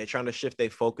earlier. They're trying to shift their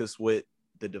focus with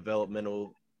the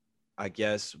developmental. I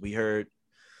guess we heard.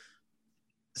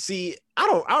 See, I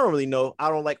don't really know. I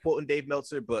don't like quoting Dave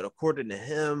Meltzer, but according to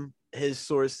him, his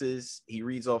sources, he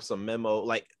reads off some memo.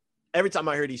 Like every time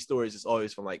I hear these stories, it's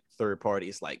always from like third party.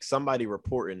 It's like somebody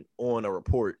reporting on a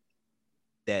report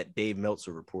that Dave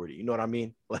Meltzer reported. You know what I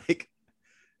mean? Like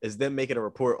it's them making a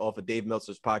report off of Dave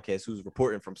Meltzer's podcast, who's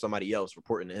reporting from somebody else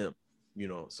reporting to him. You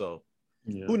know, so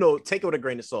who knows? Take it with a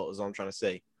grain of salt is all I'm trying to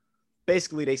say.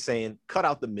 Basically, they saying cut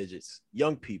out the midgets,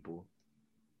 young people.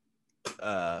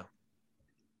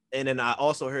 And then I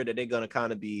also heard that they're gonna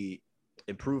kind of be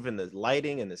improving the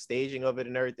lighting and the staging of it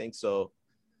and everything. So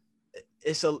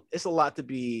it's a lot to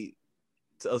be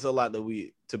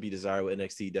desired with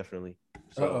NXT, definitely.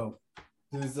 So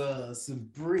there's some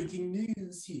breaking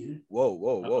news here. Whoa.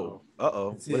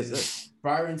 What is this?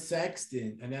 Byron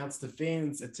Saxton announced to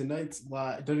fans at tonight's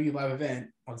WWE Live event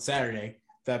on Saturday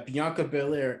that Bianca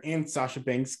Belair and Sasha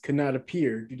Banks could not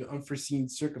appear due to unforeseen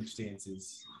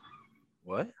circumstances.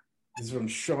 What? This is from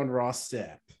Sean Ross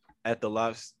Sapp. At the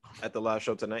live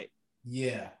show tonight?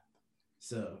 Yeah.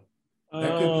 So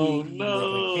that could be like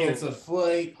a canceled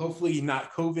flight. Hopefully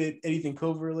not COVID, anything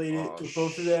COVID related to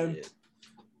both of them.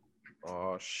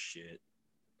 Oh shit.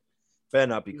 Better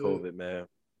not be COVID, man.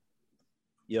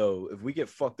 Yo, if we get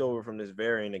fucked over from this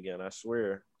variant again, I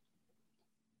swear,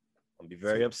 I'll be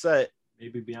very upset.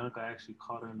 Maybe Bianca actually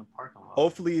caught her in the parking lot.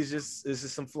 Hopefully it's just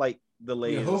some flight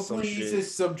delays. Yeah, hopefully it's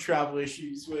just some travel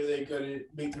issues where they couldn't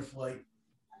make their flight.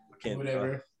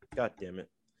 Whatever. God damn it.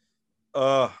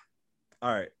 All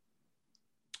right.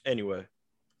 Anyway.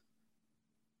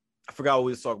 I forgot what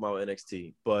we was talking about with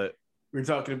NXT, but we're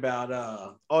talking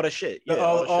about all the shit. Yeah,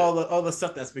 all the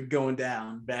stuff that's been going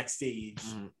down backstage.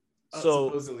 Mm-hmm. So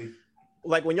supposedly.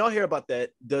 Like when y'all hear about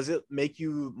that, does it make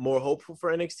you more hopeful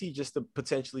for NXT just to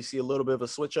potentially see a little bit of a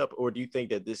switch up, or do you think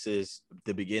that this is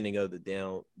the beginning of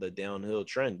the downhill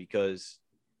trend? Because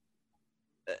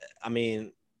I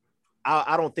mean,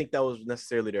 I don't think that was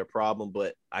necessarily their problem,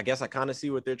 but I guess I kind of see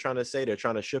what they're trying to say. They're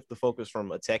trying to shift the focus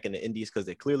from attacking the indies because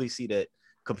they clearly see that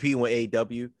competing with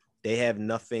AEW, they have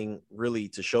nothing really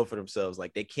to show for themselves.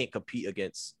 Like they can't compete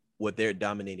against what they're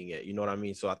dominating at. You know what I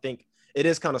mean? So I think it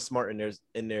is kind of smart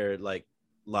in their like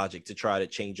logic to try to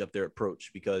change up their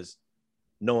approach, because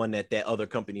knowing that other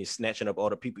company is snatching up all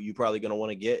the people you're probably going to want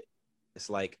to get, it's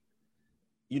like,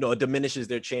 you know, it diminishes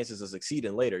their chances of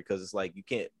succeeding later, because it's like you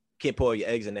can't put all your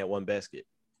eggs in that one basket.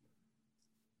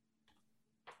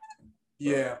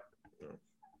 Yeah.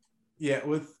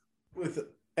 With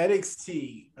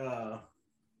NXT,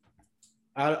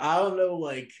 I don't know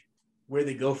like where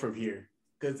they go from here,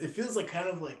 because it feels like kind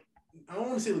of like, I don't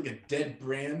want to say like a dead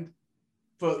brand,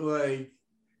 but like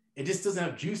it just doesn't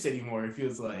have juice anymore. It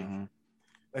feels like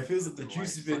it feels like the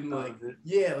juice has been like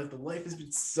like the life has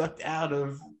been sucked out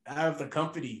of the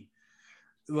company.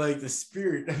 Like the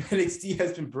spirit of NXT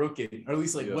has been broken, or at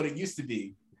least like what it used to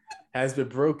be has been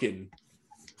broken.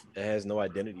 It has no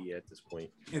identity at this point.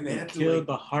 And they killed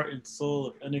the heart and soul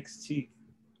of NXT.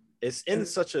 It's in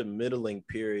such a middling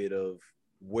period of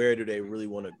where do they really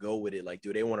want to go with it? Like,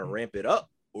 do they want to ramp it up,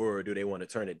 or do they want to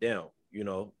turn it down? You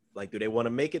know, like, do they want to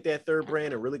make it that third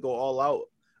brand and really go all out?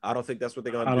 I don't think that's what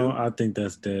they're gonna do. I think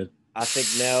that's dead. I think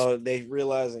now they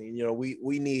realizing,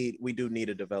 we do need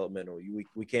a developmental.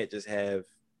 We can't just have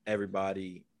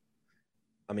everybody.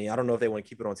 I mean, I don't know if they want to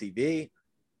keep it on TV,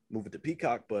 move it to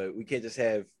Peacock, but we can't just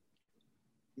have,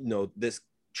 this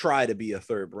try to be a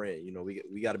third brand.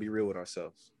 We got to be real with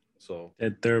ourselves. So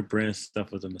that third brand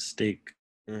stuff was a mistake.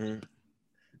 Mm-hmm.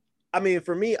 I mean,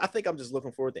 for me, I think I'm just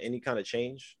looking forward to any kind of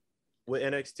change with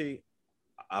NXT.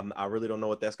 I really don't know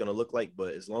what that's going to look like,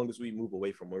 but as long as we move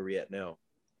away from where we're at now,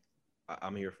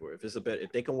 I'm here for it.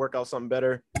 If they can work out something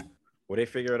better, or they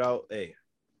figure it out, hey.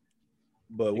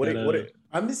 But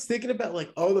I'm just thinking about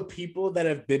like all the people that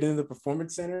have been in the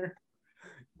Performance Center,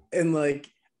 and like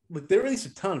they released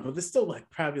a ton, but there's still like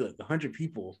probably like 100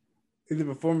 people in the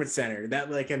Performance Center that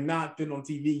like have not been on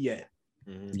TV yet.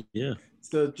 Mm-hmm. Yeah.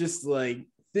 So just like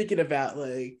thinking about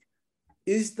like,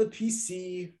 is the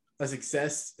PC a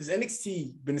success? Has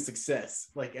NXT been a success?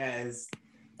 Like as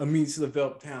a means to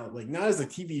develop talent, like not as a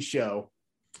TV show,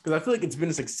 because I feel like it's been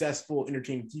a successful,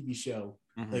 entertaining TV show,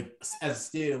 like as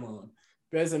a standalone,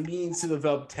 but as a means to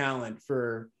develop talent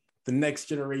for the next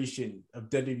generation of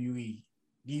WWE.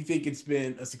 Do you think it's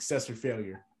been a success or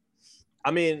failure? I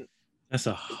mean, it's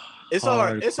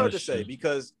hard to say,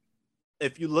 because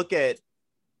if you look at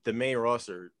the main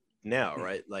roster now,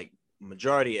 right, like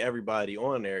majority of everybody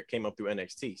on there came up through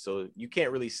NXT, so you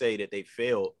can't really say that they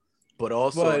failed. But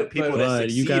also the people that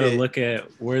succeeded, you got to look at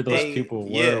where those people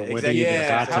were when they even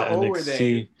got to NXT. Were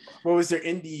they? What was their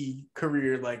indie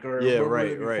career like? Or where were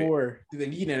they before? Do they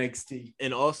need NXT?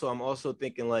 And also, I'm also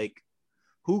thinking like,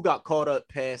 who got caught up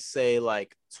past, say,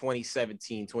 like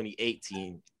 2017,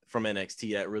 2018 from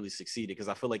NXT that really succeeded? Because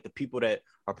I feel like the people that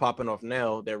are popping off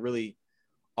now that really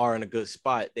are in a good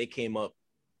spot, they came up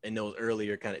in those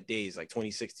earlier kind of days, like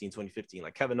 2016, 2015,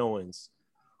 like Kevin Owens.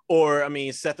 Or, I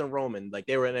mean, Seth and Roman, like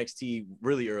they were NXT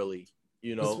really early,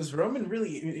 Was Roman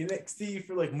really in NXT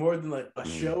for like more than like a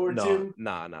show or two?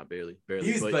 Nah, barely.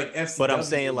 He was like FCW. But I'm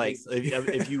saying like,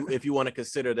 if you want to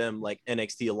consider them like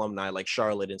NXT alumni, like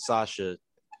Charlotte and Sasha,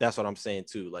 that's what I'm saying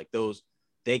too. Like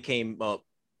they came up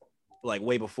like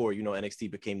way before, NXT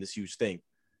became this huge thing.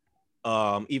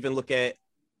 Even look at,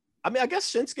 I mean, I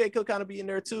guess Shinsuke could kind of be in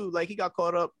there too. Like he got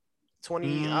caught up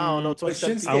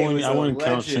 2017. I wouldn't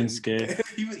count Shinsuke.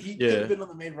 he could have been on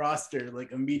the main roster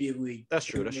like immediately. That's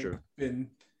true. Been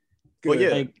good. But yeah,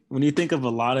 like when you think of a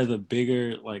lot of the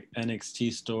bigger like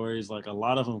NXT stories, like a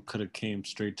lot of them could have came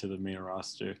straight to the main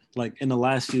roster. Like in the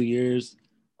last few years,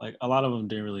 like a lot of them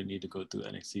didn't really need to go through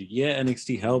NXT. Yeah,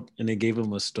 NXT helped, and they gave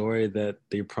them a story that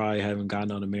they probably haven't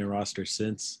gotten on the main roster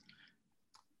since.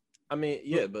 I mean,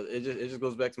 yeah, but it just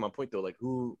goes back to my point though. Like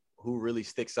who really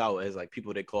sticks out as like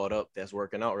people they called up that's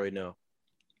working out right now?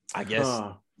 I guess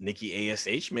Nikki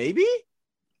ASH maybe.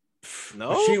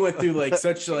 No, she went through like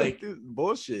such like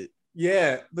bullshit.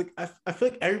 Yeah, like I feel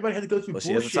like everybody had to go through bullshit.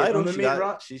 She has a title. On the main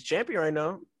roster. She's champion right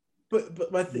now.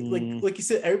 But my thing, like you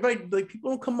said, everybody like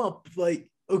people don't come up like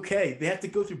okay, they have to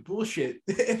go through bullshit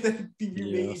and then be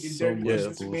remade in their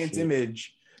man's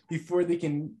image before they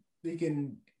can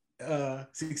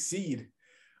succeed.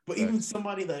 But even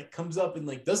somebody that comes up and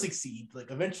like does succeed,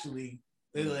 like eventually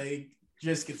they like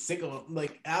just get sick of them.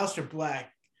 Like Aleister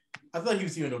Black, I thought he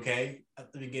was doing okay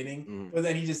at the beginning, but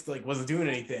then he just like wasn't doing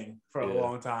anything for a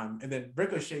long time. And then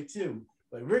Ricochet too.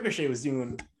 Like Ricochet was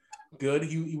doing good.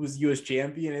 He was US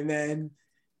champion, and then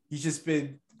he's just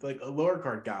been like a lower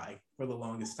card guy for the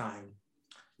longest time.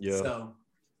 Yeah. So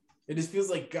it just feels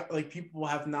like people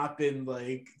have not been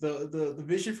like the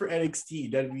vision for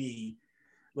NXT WWE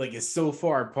like is so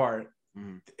far apart,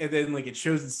 and then like it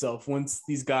shows itself once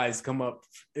these guys come up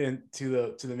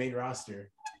into the main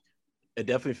roster. It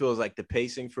definitely feels like the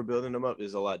pacing for building them up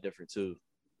is a lot different too.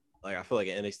 Like I feel like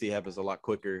NXT happens a lot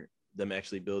quicker, them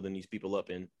actually building these people up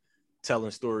and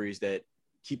telling stories that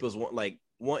keep us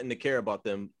wanting to care about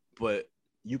them. But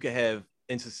you can have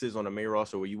instances on the main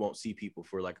roster where you won't see people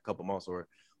for like a couple months, or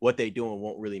what they doing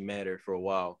won't really matter for a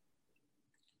while.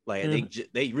 Like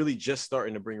they really just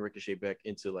starting to bring Ricochet back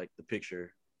into like the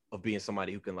picture of being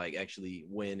somebody who can like actually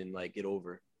win and like get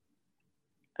over.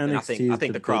 And I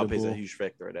think the crowd plays a huge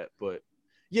factor of that. But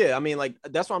yeah, I mean, like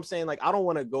that's what I'm saying. Like I don't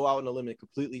want to go out on a limb and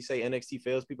completely say NXT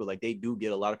fails people. Like they do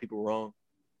get a lot of people wrong,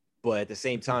 but at the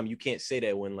same time, you can't say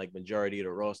that when like majority of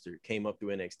the roster came up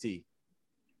through NXT.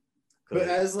 But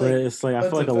it's like I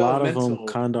feel like a lot of them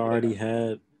kind of already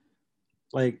had.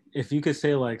 Like if you could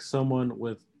say like someone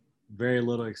with very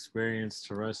little experience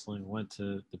to wrestling went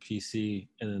to the PC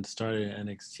and then started at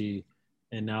NXT,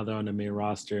 and now they're on the main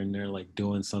roster and they're like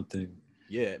doing something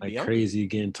like Bianca. Crazy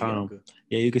again.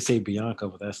 Yeah, you could say Bianca,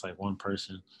 but that's like one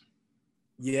person.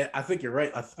 Yeah, I think you're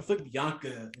right. I think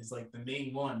Bianca is like the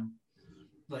main one.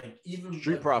 Like even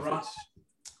Street like, Profits.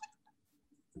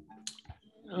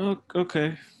 Oh,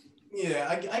 okay. Yeah,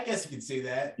 I guess you could say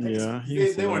that. I Yeah, guess you can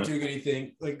say they weren't that. doing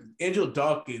anything. Like Angelo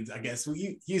Dawkins, I guess. Well,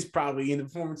 he's probably in the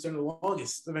performance center the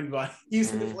longest of anybody. He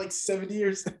was in it for like 7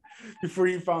 years before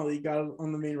he finally got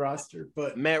on the main roster.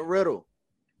 But Matt Riddle.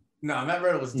 no, Matt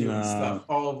Riddle was doing Nah. stuff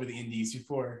all over the indies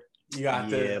before you got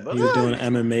Yeah, the. but He was doing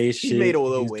MMA shit. He made a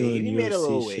little He was wave. doing He made a UFC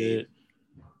little shit.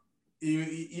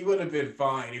 wave. He would have been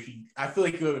fine if he. I feel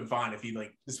like he would have been fine if he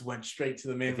like just went straight to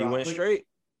the main. If he went like, straight.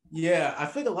 Yeah, I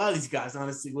think a lot of these guys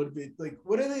honestly would have been like,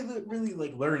 what are they really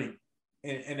like learning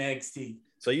in NXT?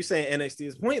 So you saying NXT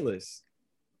is pointless?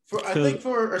 I think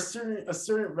for a certain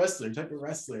wrestler, type of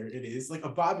wrestler, it is like a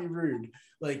Bobby Roode.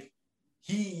 Like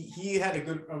he had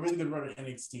a really good run at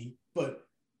NXT, but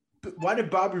why did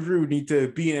Bobby Roode need to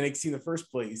be in NXT in the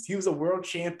first place? He was a world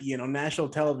champion on national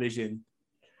television,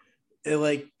 and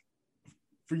like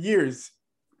for years,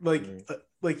 like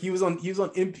he was on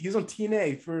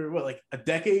TNA for what, like a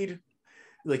decade.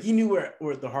 Like he knew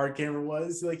where the hard camera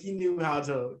was. Like he knew how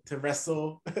to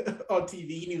wrestle on TV.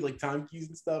 He knew like time cues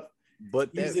and stuff. But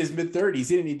He was in his mid-30s. He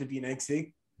didn't need to be in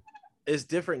NXT. it's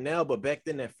different now. But back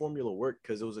then, that formula worked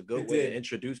because it was a good way did. to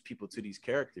introduce people to these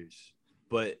characters.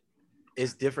 But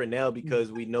it's different now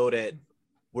because we know that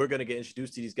we're gonna get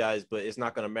introduced to these guys, but it's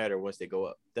not gonna matter once they go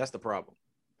up. That's the problem.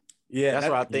 Yeah, That's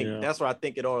what I think. yeah. That's what I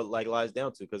think it all like lies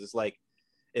down to, because it's like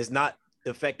it's not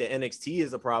the fact that NXT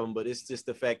is a problem, but it's just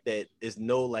the fact that there's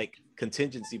no like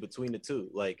contingency between the two.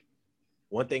 Like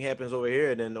one thing happens over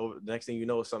here, and then the next thing you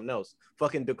know is something else.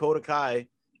 Fucking Dakota Kai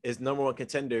is #1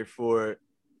 contender for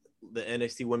the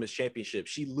NXT Women's Championship.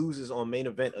 She loses on main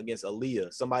event against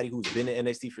Aaliyah, somebody who's been in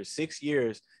NXT for 6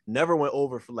 years, never went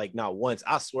over for like not once.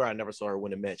 I swear I never saw her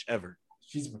win a match ever.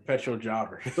 she's a perpetual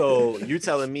jobber. So you're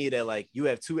telling me that like you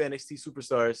have two NXT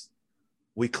superstars,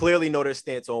 we clearly know their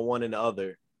stance on one and the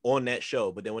other on that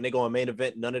show, but then when they go on main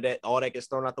event, none of that, all that gets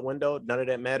thrown out the window. None of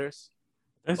that matters.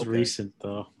 That's Okay. recent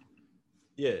though.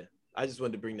 Yeah, I just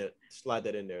wanted to slide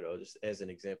that in there though, just as an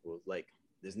example of like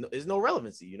there's no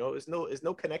relevancy, you know, it's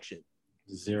no connection.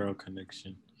 Zero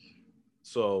connection.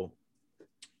 So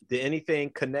did anything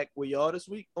connect with y'all this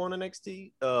week on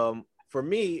NXT? For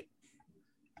me,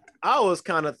 I was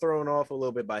kind of thrown off a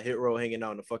little bit by Hit Row hanging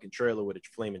out in the fucking trailer with a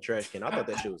flaming trash can. I thought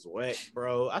that shit was whack,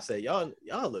 bro. I said, y'all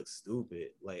look stupid.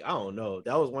 Like, I don't know.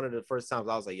 That was one of the first times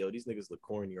I was like, yo, these niggas look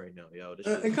corny right now. Yo, this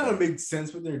shit It kind of made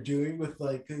sense what they're doing with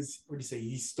like, because what do you say?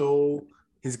 He stole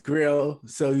his grill,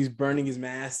 so he's burning his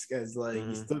mask as like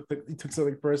he took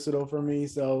something personal from me.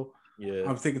 So yeah.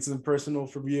 I'm thinking something personal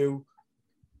from you.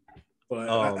 But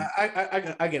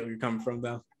I get where you're coming from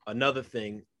though. Another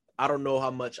thing, I don't know how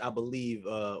much I believe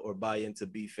or buy into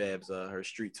B-Fab's her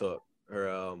street talk, her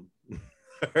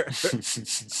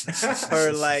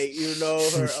her like, you know,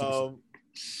 her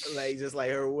like just like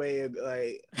her way of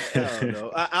like, I don't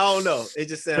know. I don't know. It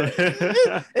just sounds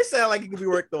it sounds like it could be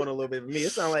worked on a little bit for me.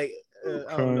 It sounds like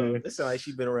I don't know. It sounds like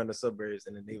she's been around the suburbs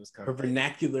and the neighbors kind Her of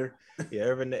vernacular.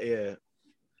 yeah, yeah.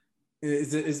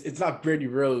 It's not Brady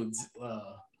Rhodes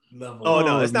level. Oh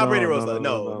no, it's not Brady Rose. no,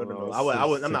 No.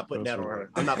 I'm not putting that on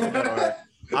her. I'm not putting that on her.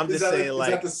 I'm just saying like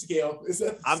is that the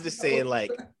scale? I'm just saying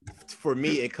like for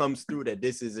me it comes through that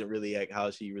this isn't really like how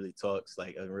she really talks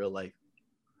like in real life.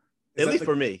 At least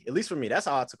for me, that's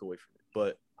how I took away from it.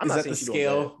 But I'm not saying the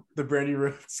scale, the Brandy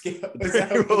Rhodes scale.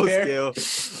 Brandy Rhodes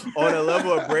scale on a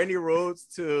level of Brandy Rhodes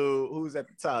to who's at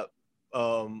the top,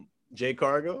 Jay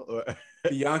Cargo or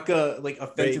Bianca, like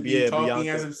offensively talking Bianca,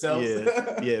 as himself.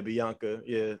 Yeah, Bianca,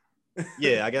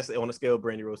 yeah. I guess on the scale,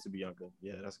 Brandy Rhodes to Bianca,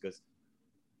 yeah, that's good.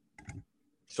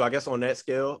 So I guess on that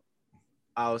scale,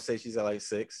 I would say she's at like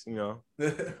 6. You know,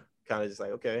 kind of just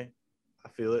like okay, I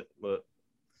feel it, but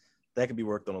that could be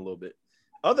worked on a little bit.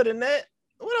 Other than that,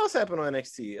 what else happened on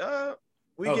NXT?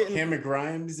 Cameron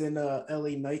Grimes and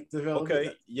LA Knight development.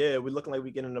 Okay, yeah, we're looking like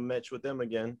we're getting a match with them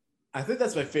again. I think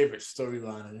that's my favorite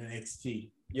storyline in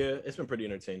NXT. Yeah, it's been pretty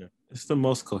entertaining. It's the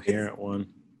most coherent one.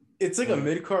 It's like a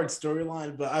mid-card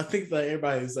storyline, but I think that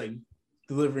everybody's like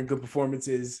delivering good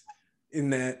performances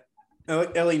in that. I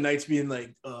like LA Knight's being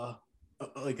like a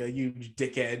huge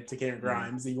dickhead to Cameron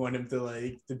Grimes, and you want him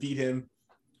to beat him.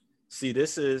 See,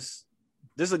 this is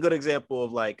a good example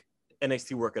of like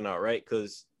NXT working out, right?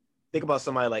 Because think about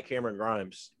somebody like Cameron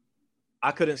Grimes.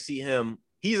 I couldn't see him.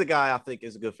 He's a guy I think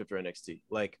is a good fit for NXT.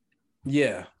 Like,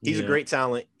 yeah, he's a great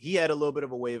talent. He had a little bit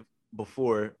of a wave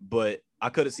before, but I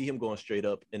couldn't see him going straight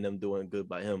up and them doing good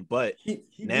by him. But he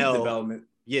now, needs development.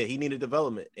 Yeah, he needed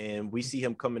development, and we see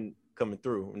him coming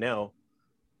through. Now,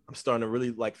 I'm starting to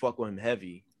really like fuck with him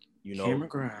heavy. You know, Cameron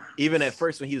Grimes. even at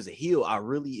first when he was a heel, I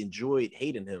really enjoyed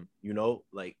hating him. You know,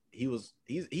 like he's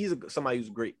somebody who's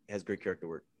great, has great character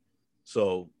work.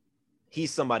 So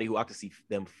he's somebody who I could see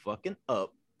them fucking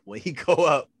up when he go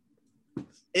up.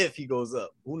 If he goes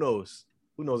up, who knows?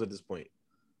 Who knows at this point?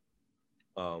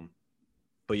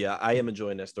 But yeah, I am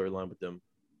enjoying that storyline with them.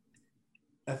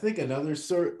 I think another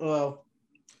sort. Well,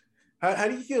 how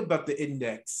do you feel about the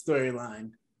Index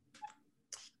storyline?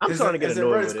 I'm starting to get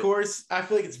annoyed with it. Course, I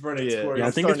feel like it's run its course. Yeah,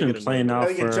 I think it's been playing out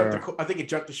for. I think it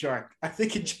jumped the shark.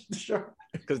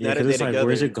 Because now that they're together,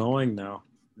 where's it going now?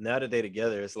 Now that they're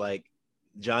together, it's like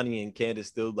Johnny and Candace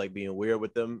still like being weird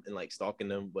with them and like stalking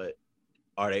them, but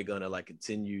are they gonna like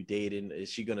continue dating?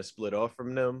 Is she gonna split off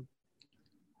from them,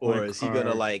 or is he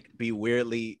gonna like be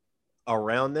weirdly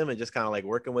around them and just kind of like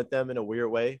working with them in a weird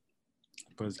way?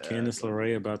 But is Candice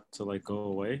LeRae about to like go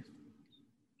away?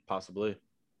 Possibly.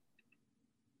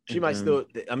 She might still.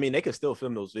 I mean, they could still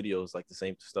film those videos like the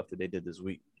same stuff that they did this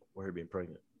week, where her being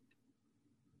pregnant.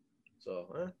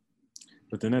 So,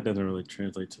 but then that doesn't really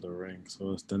translate to the ring.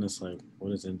 So then it's like,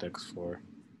 what is Index for?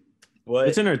 Well,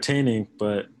 it's entertaining,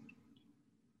 but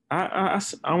I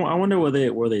wonder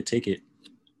where they take it.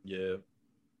 Yeah.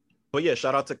 But yeah,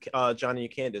 shout out to Johnny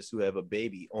and Candace who have a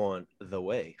baby on the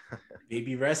way.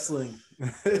 Baby wrestling.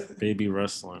 Baby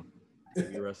wrestling.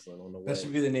 Baby wrestling on the way. That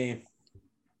should be the name.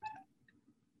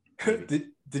 Did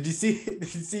you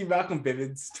see Malcolm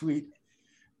Bivens tweet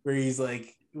where he's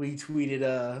like, we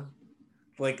tweeted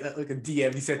like a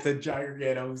DM he said to John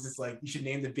Gargano, was just like, you should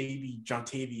name the baby John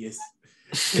Tavius.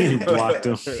 He blocked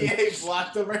him. Yeah, he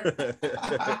blocked him.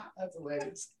 That's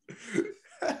hilarious.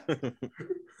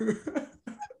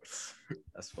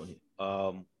 That's funny.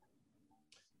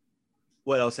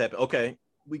 What else happened? Okay,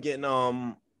 we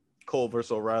getting Cole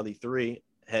versus O'Reilly 3.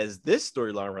 Has this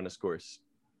storyline run its course?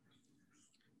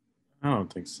 I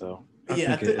don't think so.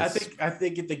 I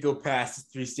think if they go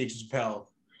past 3 stages of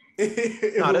hell, this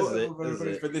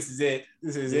is it.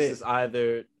 This is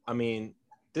either. I mean,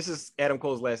 this is Adam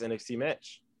Cole's last NXT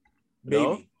match. Maybe.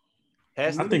 No?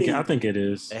 I think it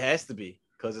is. It has to be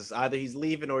because it's either he's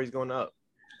leaving or he's going up.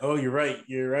 Oh, you're right.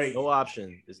 No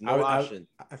option. There's no option.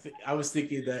 I was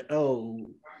thinking that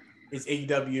it's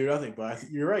AEW or nothing, but I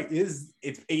think you're right. It's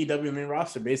AEW main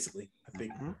roster basically. I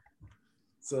think. Mm-hmm.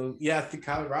 So yeah, I think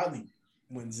Kyle O'Reilly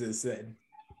wins this then.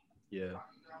 Yeah,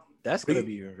 that's gonna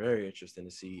be very interesting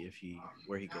to see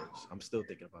where he goes. I'm still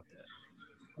thinking about that.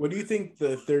 What do you think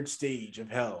the 3rd stage of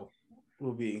hell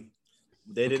will be?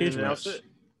 They didn't announce it.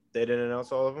 They didn't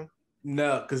announce all of them.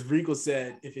 No, because Regal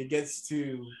said if it gets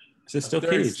to it's still 3rd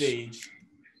cage stage.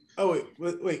 Oh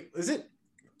wait, is it?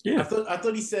 Yeah. I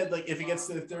thought he said like if it gets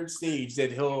to the 3rd stage,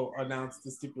 that he'll announce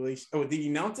the stipulation. Oh, did he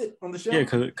announce it on the show? Yeah,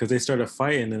 because they started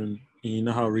fighting, and you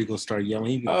know how Regal started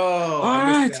yelling. He'd be like,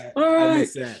 I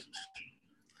missed that.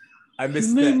 I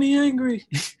missed that. Made me angry.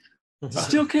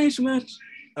 Still cage match.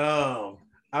 Oh,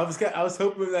 I was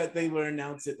hoping that they would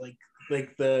announce it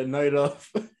like the night of,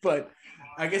 but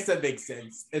I guess that makes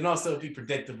sense, and also it'd be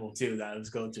predictable too that I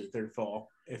was going to a 3rd fall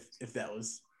if that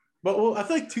was. But well, I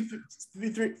feel like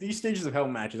 3 stages of hell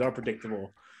matches are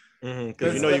predictable.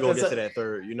 Because you're gonna get to that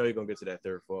third. You know you're gonna get to that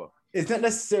 3rd fall. It's not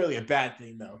necessarily a bad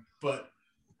thing though, but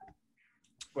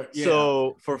yeah.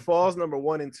 So for falls number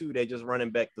 1 and 2, they just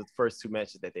running back the first 2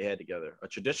 matches that they had together. A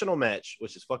traditional match,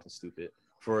 which is fucking stupid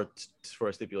for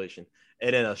a stipulation,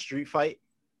 and then a street fight.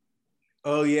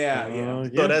 Oh yeah.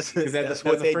 So that's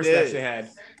what they did. Match they had.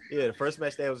 Yeah, the first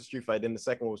match they had was a street fight. Then the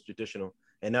second one was traditional,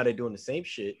 and now they're doing the same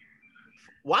shit.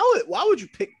 Why would you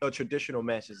pick a traditional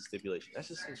match as a stipulation? That's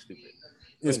just so stupid.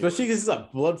 Especially because it's a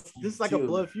blood feud. This is like a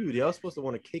blood feud. Y'all supposed to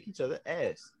want to kick each other's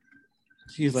ass.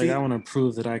 He's like, I want to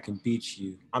prove that I can beat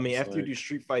you. I mean, after you do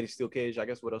street fight, steel cage, I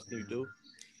guess what else can you do?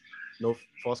 No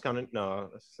false counting? No,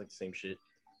 that's just like the same shit.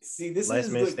 See, this last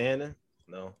is man standing?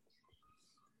 No.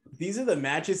 These are the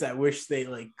matches I wish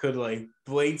they could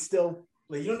blade still.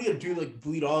 You don't need to do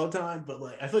bleed all the time, but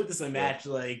I feel like this is a match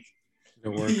it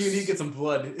works. You need to get some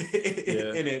blood in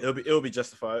it. It'll be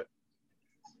justified.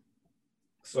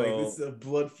 So this is a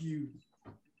blood feud.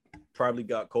 Probably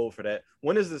got Cole for that.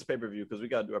 When is this pay-per-view? Because we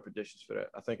gotta do our predictions for that.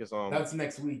 I think it's that's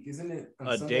next week, isn't it?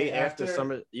 A day after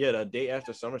summer. Yeah, the day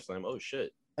after SummerSlam. Oh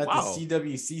shit. At the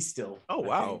CWC still. Oh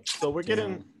wow. So we're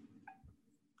getting.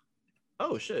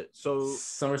 Oh shit. So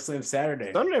SummerSlam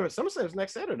Saturday. SummerSlam's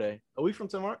next Saturday. A week from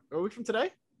tomorrow. A week from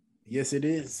today. Yes, it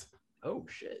is. Oh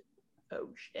shit.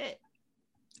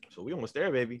 So we almost there,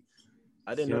 baby.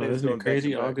 I didn't know they was doing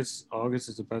crazy. August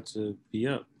is about to be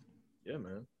up. Yeah,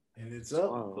 man. And it's up.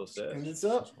 Wow. And it's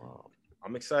up. Wow.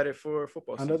 I'm excited for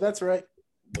football season. I know that's right.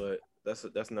 But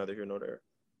that's neither here nor there.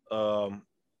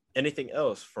 Anything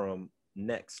else from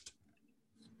Next,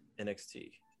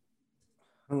 NXT.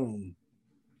 Hmm.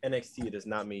 NXT does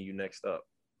not mean you next up,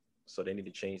 so they need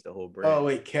to change the whole brand. Oh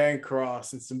wait, Karen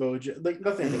Cross and Samoa Joe. Like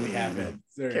nothing really happened.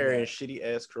 Carrying shitty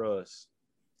ass Cross.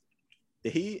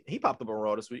 Did he popped up on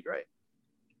Raw this week, right?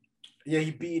 Yeah,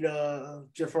 he beat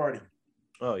Jeff Hardy.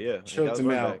 Oh yeah, Choked him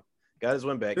out. Got his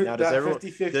win back. Now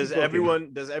does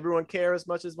everyone care as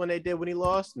much as when they did when he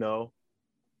lost? No.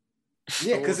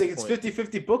 Yeah, because it's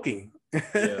 50-50 booking.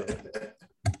 Yeah.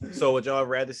 So would y'all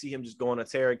rather see him just go on a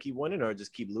tear and keep winning, or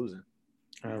just keep losing?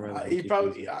 He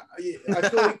probably. I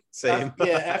feel like same.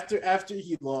 After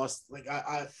he lost, like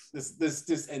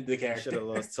this ended the character. Should have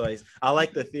lost twice. I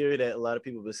like the theory that a lot of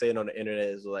people have been saying on the internet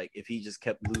is like if he just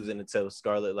kept losing until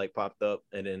Scarlett like popped up,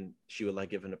 and then she would like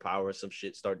give him the power or some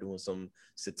shit, start doing some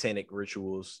satanic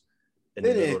rituals in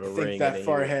the middle of the ring. That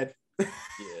far ahead.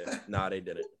 Yeah, nah, they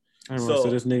didn't. So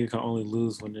this nigga can only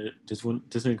lose this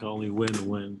nigga can only win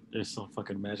when there's some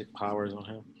fucking magic powers on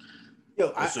him.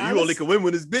 Yo, you only can win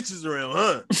when his bitch is around,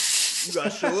 huh? You gotta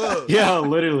show up. Yeah,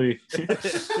 literally.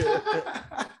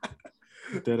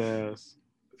 Dead ass.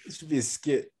 It should be a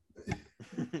skit.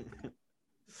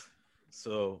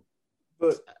 So,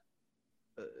 but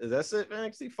that's it.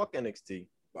 NXT, fuck NXT.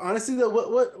 Honestly, though,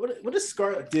 what does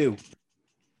Scarlett do?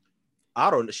 I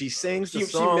don't know. She sings the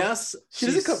song. She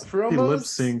doesn't cut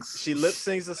promos. She lip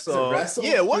syncs the song.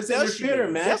 Yeah, what does she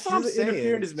do? That's what I'm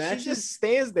saying. She just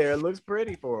stands there and looks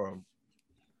pretty for him.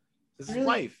 His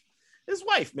wife. His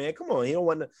wife, man. Come on. He don't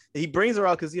want to. He brings her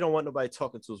out because he don't want nobody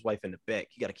talking to his wife in the back.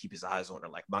 He got to keep his eyes on her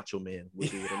like Macho Man would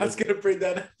do with Elizabeth. I was gonna bring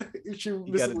that up.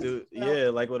 You got to do, yeah,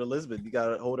 like with Elizabeth. You got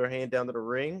to hold her hand down to the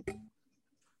ring.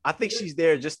 I think she's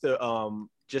there just to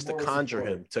conjure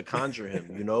him. To conjure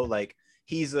him, you know, like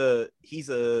he's an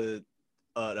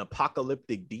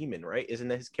apocalyptic demon, right? Isn't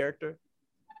that his character?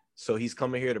 So he's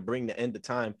coming here to bring the end of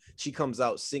time. She comes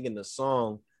out singing the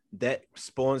song that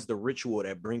spawns the ritual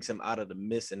that brings him out of the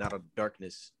mist and out of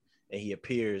darkness, and he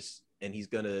appears and he's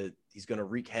gonna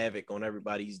wreak havoc on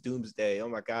everybody. He's doomsday. Oh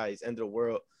my god, he's end of the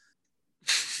world.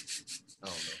 I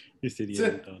don't know. This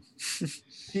idiot.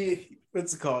 He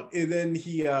what's it called? And then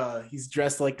he's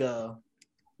dressed like a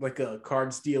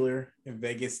cards dealer in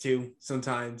Vegas too.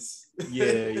 Sometimes.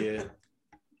 Yeah.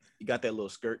 He got that little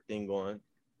skirt thing going.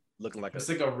 Looking like it's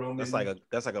like a Roman.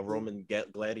 That's like a Roman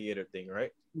gladiator thing,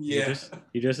 right? Yeah.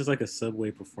 He dresses like a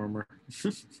Subway performer.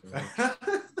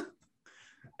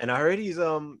 And I heard he's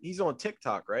on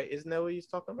TikTok, right? Isn't that what he's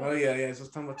talking about? Oh yeah. So he's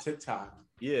talking about TikTok.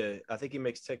 Yeah, I think he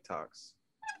makes TikToks.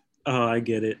 Oh, I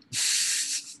get it.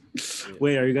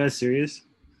 Wait, are you guys serious?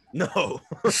 No.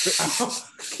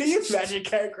 Can you imagine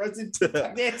Karen Cross in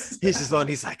TikTok? He's just on.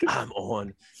 He's like, I'm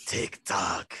on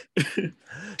TikTok.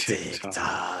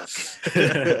 TikTok.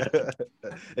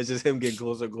 It's just him getting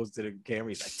closer and closer to the camera.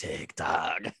 He's like,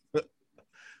 TikTok.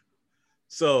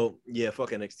 So yeah,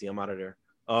 fuck NXT. I'm out of there.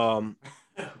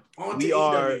 We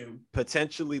are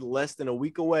potentially less than a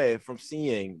week away from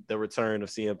seeing the return of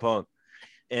CM Punk,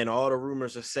 and all the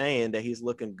rumors are saying that he's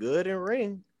looking good in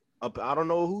ring. I don't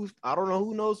know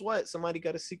who knows what. Somebody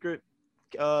got a secret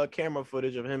camera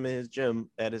footage of him in his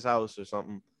gym at his house or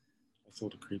something. That's a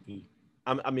little creepy.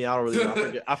 I mean, I don't really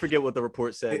know. I forget what the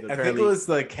report said. I think it was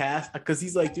the cast because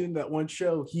he's like doing that one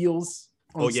show, Heels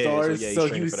on Stars. So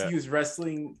he was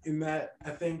wrestling in that,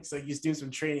 I think. So he's doing some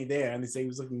training there, and they say he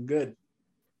was looking good.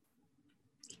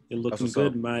 It looking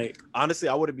good, Mike. Honestly,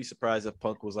 I wouldn't be surprised if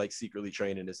Punk was like secretly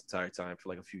training this entire time for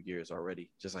like a few years already,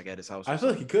 just like at his house. I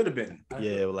feel like he could have been.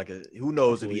 Yeah, like who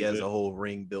knows if he has a whole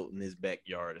ring built in his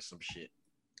backyard or some shit.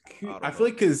 I feel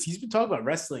like because he's been talking about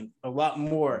wrestling a lot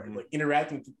more, like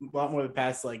interacting a lot more the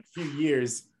past like few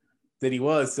years than he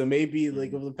was. So maybe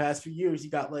like over the past few years, he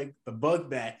got like the bug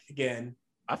back again.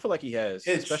 I feel like he has,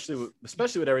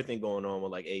 especially with everything going on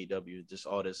with like AEW, just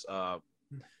all this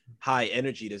high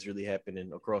energy that's really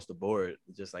happening across the board.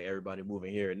 Just like everybody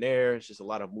moving here and there. It's just a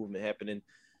lot of movement happening.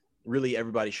 Really,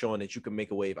 everybody showing that you can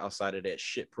make a wave outside of that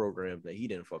shit program that he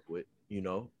didn't fuck with, you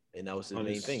know. And that was his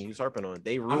main thing. He was harping on.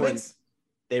 They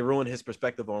ruined his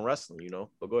perspective on wrestling, you know.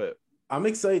 But go ahead. I'm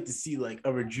excited to see like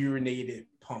a rejuvenated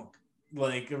Punk.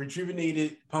 Like a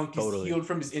rejuvenated Punk. He's healed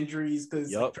from his injuries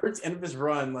because towards the end of his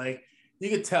run, like you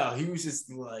could tell he was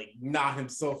just like not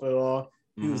himself at all.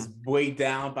 He was weighed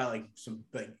down by like some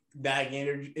like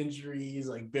nagging injuries,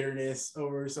 like bitterness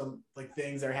over some like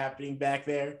things that are happening back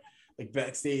there, like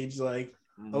backstage. Like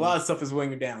a lot of stuff is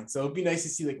weighing him down. So it'd be nice to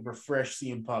see like a refreshed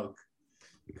CM Punk.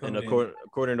 And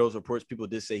according to those reports, people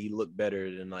did say he looked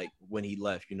better than like when he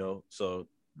left, you know. So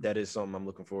that is something I'm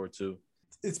looking forward to.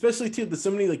 Especially too, there's so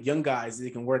many like young guys that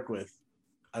they can work with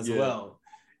as well.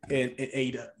 And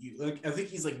AEW, like I think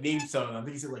he's like named some. I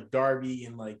think he said like Darby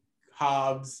and like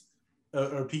Hobbs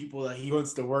or people that he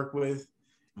wants to work with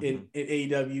in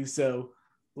AEW. So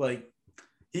like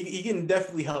he can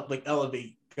definitely help like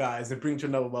elevate guys and bring to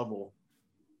another level.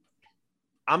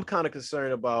 I'm kind of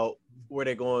concerned about where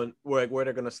they're going, where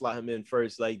they're going to slot him in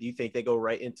first. Like, do you think they go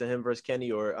right into him versus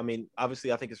Kenny? Or, I mean,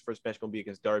 obviously, I think his first match going to be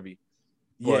against Darby.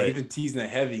 Yeah, he's been teasing it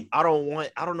heavy. I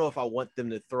don't know if I want them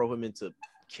to throw him into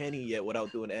Kenny yet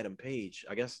without doing Adam Page.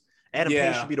 I guess Adam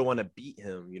Page should be the one to beat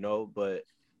him, you know, but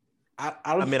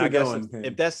I mean, I guess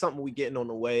if that's something we getting on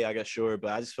the way, I guess, sure.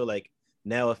 But I just feel like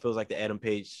now it feels like the Adam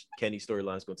Page Kenny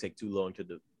storyline is going to take too long to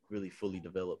really fully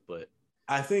develop. But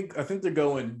I think they're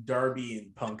going Darby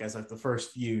and Punk as like the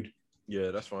first feud.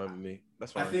 Yeah, that's fine with me.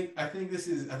 That's fine. I think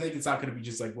it's not going to be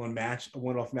just like one match, a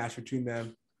one-off match between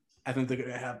them. I think they're going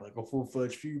to have like a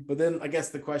full-fledged feud. But then I guess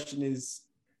the question is,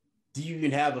 do you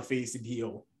even have a face and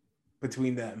heel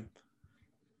between them?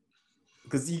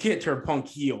 Because you can't turn Punk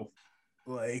heel,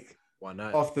 like, why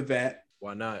not? Off the bat.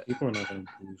 Why not? People are not going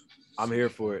to lose. I'm here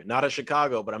for it. Not in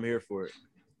Chicago, but I'm here for it.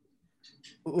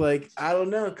 Like, I don't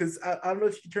know, because I don't know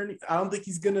if you turn. I don't think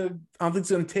it's gonna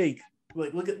take.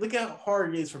 Like, look how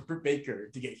hard it is for Britt Baker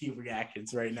to get heel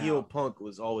reactions right now. Heel Punk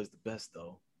was always the best,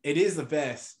 though. It is the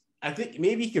best. I think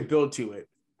maybe he could build to it.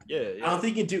 Yeah. I don't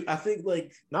think you do. I think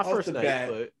like not first night,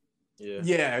 but yeah.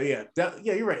 Yeah,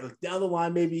 you're right. Like down the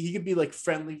line, maybe he could be like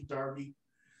friendly with Darby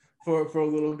for a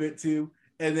little bit too,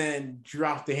 and then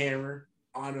drop the hammer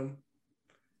on him.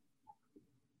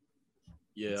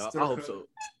 Yeah, I hope so.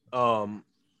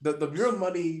 The real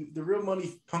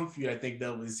money Punk feud, I think,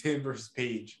 though, was him versus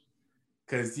Page,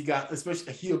 because you got especially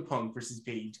a heel Punk versus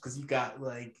Page, because you got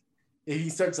like if he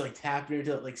starts like tapping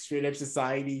into like straight edge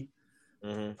society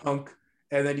Punk,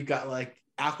 and then you got like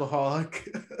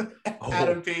alcoholic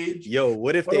Adam Page.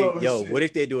 What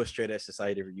if they do a straight edge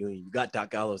society reunion? You got Doc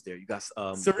Gallows there. You got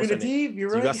Serena Deeb. You're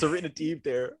right. You got Serena Deeb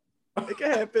there. It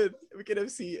can happen. We can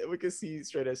see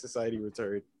straight edge society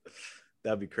return.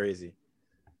 That'd be crazy.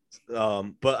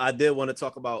 But I did want to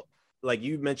talk about, like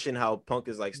you mentioned, how Punk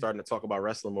is like starting to talk about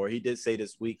wrestling more. He did say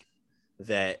this week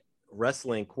that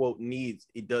wrestling, quote,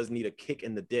 does need a kick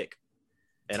in the dick.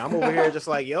 And I'm over here just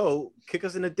like, yo, kick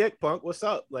us in the dick, Punk. What's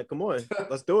up? Like, come on,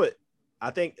 let's do it.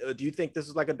 I think, do you think this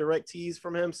is like a direct tease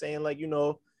from him saying like, you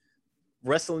know,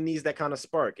 wrestling needs that kind of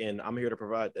spark, and I'm here to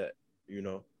provide that, you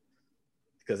know,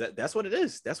 because that's what it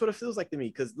is. That's what it feels like to me.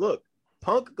 Because look,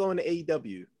 Punk going to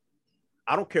AEW,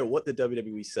 I don't care what the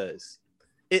WWE says,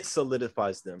 it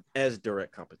solidifies them as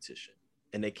direct competition,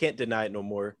 and they can't deny it no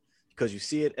more, because you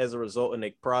see it as a result in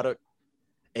their product.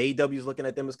 AEW is looking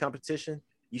at them as competition.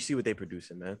 You see what they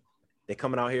producing, man. They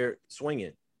coming out here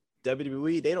swinging.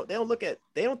 WWE, they don't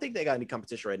think they got any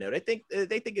competition right now. They think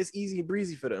it's easy and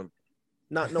breezy for them,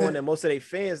 not knowing that most of their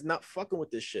fans not fucking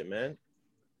with this shit, man.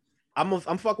 I'm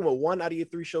fucking with 1 out of your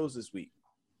 3 shows this week.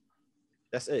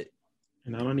 That's it.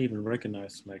 And I don't even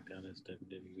recognize SmackDown as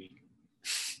WWE.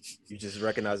 You just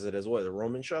recognize it as what? The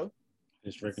Roman show?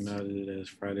 Just recognize it as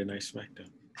Friday Night SmackDown.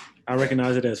 I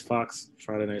recognize it as Fox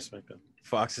Friday Night SmackDown.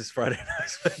 Fox is Friday Night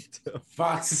SmackDown.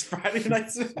 Fox is Friday Night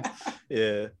SmackDown.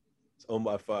 Yeah, it's owned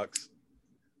by Fox.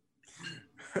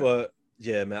 But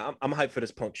yeah, man, I'm hyped for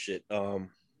this Punk shit. AEW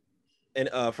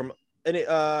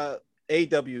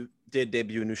did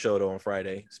debut a new show though on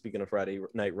Friday. Speaking of Friday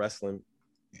Night Wrestling,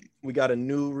 we got a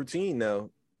new routine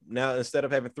now. Now, instead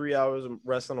of having 3 hours of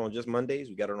wrestling on just Mondays,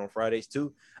 we got it on Fridays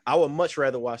too. I would much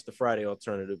rather watch the Friday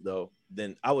alternative though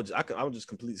than I would just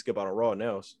completely skip out on Raw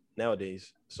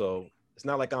nowadays. So it's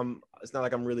not like I'm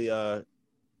really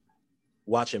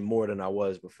watching more than I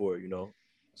was before, you know.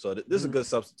 So this is a good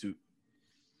substitute.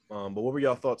 But what were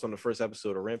y'all thoughts on the first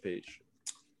episode of Rampage?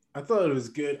 I thought it was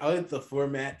good. I liked the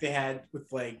format they had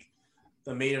with like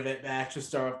the main event match to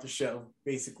start off the show,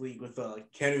 basically with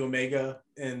Kenny Omega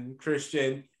and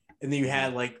Christian, and then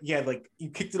you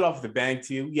kicked it off with a bang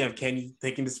too. You have Kenny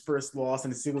taking his first loss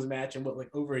in a singles match in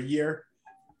over a year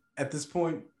at this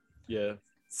point. Yeah.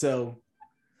 So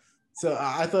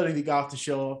I thought he got off the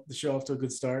show off to a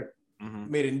good start.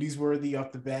 Mm-hmm. Made it newsworthy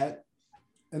off the bat,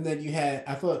 and then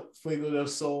I thought Fuego del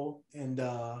Sol and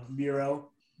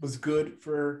Miro was good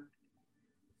for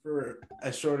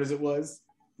as short as it was.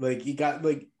 Like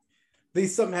they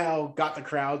somehow got the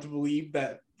crowd to believe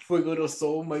that Fuego del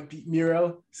Sol might beat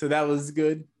Miro, so that was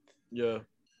good. Yeah.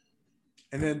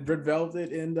 And then Britt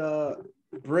Velvet and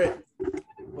Britt,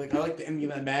 like I like the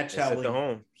ending of that match. How Sent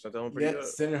it home pretty good.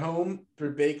 Sent it home.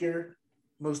 Britt Baker,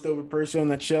 most over person on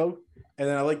that show, and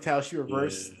then I liked how she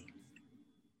reversed.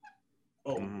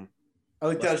 Yeah. I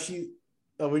liked how she.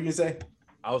 Oh, what were you gonna say?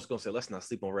 I was gonna say let's not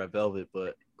sleep on Red Velvet,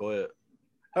 but go ahead.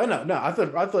 Oh no! I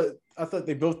thought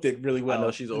they both did really well. I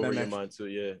know she's over your mind too.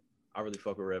 Yeah. I really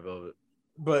fuck with Red Velvet.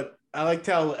 But I liked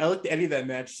the ending of that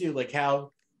match too, like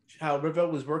how Red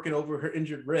Velvet was working over her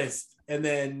injured wrist, and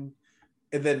then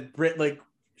Britt like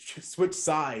switched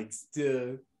sides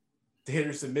to hit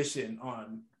her submission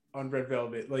on Red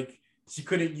Velvet. Like she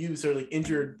couldn't use her like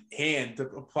injured hand to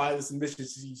apply the submission,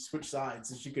 so she switched sides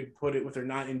so she could put it with her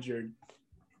not injured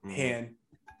hand.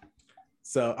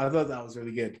 So I thought that was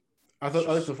really good. I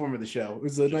liked the form of the show. It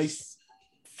was a nice,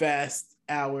 fast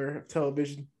hour of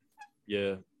television.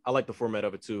 Yeah, I like the format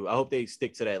of it too. I hope they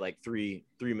stick to that like three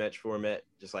match format.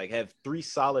 Just like have 3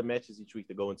 solid matches each week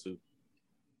to go into.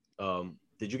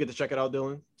 Did you get to check it out,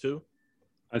 Dylan, too?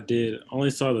 I did. Only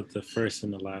saw the first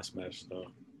and the last match though.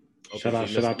 Okay,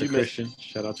 shout out to Christian.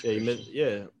 Shout out to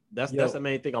Christian. That's the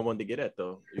main thing I wanted to get at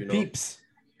though. You know, Peeps.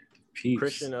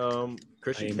 Christian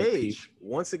Cage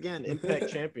once again Impact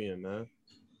champion, man.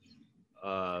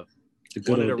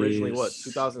 Won it originally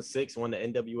 2006, won the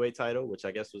NWA title, which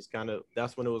I guess was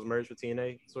that's when it was merged with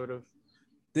TNA, sort of.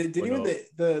 Did he win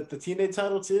the TNA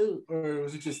title too, or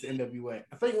was it just the NWA?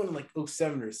 I thought he won in like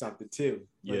 07 or something too.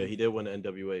 Yeah, he did win the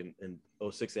NWA in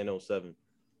 06 and 07.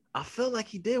 I felt like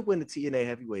he did win the TNA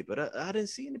heavyweight, but I didn't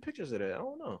see any pictures of that. I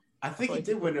don't know. I think he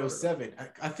did win 07.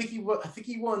 I think he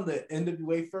won the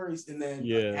NWA first, and then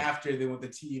after they won the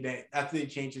TNA, after they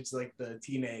changed it to like the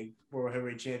TNA World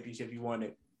Heavyweight Championship, he won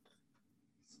it.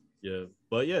 Yeah,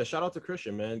 but yeah, shout out to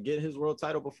Christian, man, getting his world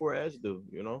title before Edge do.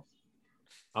 You know,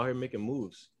 out here making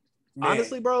moves. Man.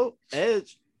 Honestly, bro,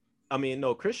 Edge. I mean,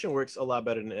 no, Christian works a lot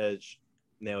better than Edge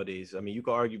nowadays. I mean, you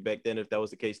could argue back then if that was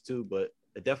the case too, but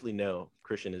definitely now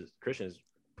Christian is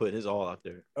putting his all out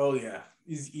there. Oh yeah,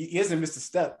 he hasn't missed a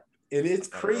step. It is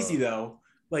crazy though.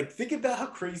 Like think about how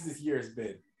crazy this year has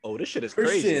been. Oh, this shit is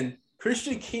crazy.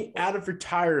 Christian came out of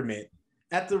retirement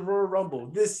at the Royal Rumble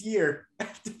this year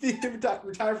after being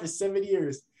retired for 7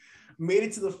 years, made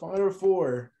it to the Final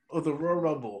 4 of the Royal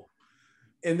Rumble,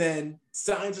 and then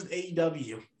signs with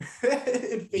AEW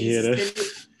and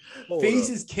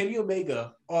faces Kenny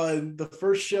Omega on the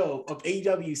first show of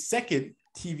AEW's second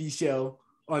TV show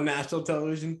on national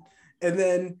television, and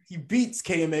then he beats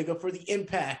Kenny Omega for the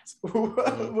Impact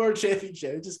World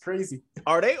Championship. It's just crazy.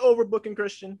 Are they overbooking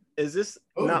Christian? Is this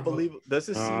not believable? Does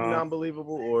this seem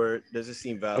non-believable, or does it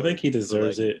seem valid? I think he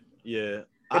deserves it. Yeah,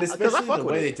 and especially the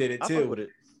way they did it too.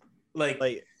 Like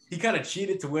he kind of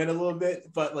cheated to win a little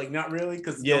bit, but like not really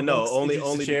because only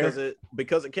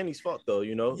because of Kenny's fault though.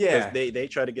 You know, they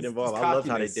tried to get involved. I love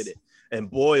how they did it. And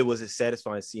boy, was it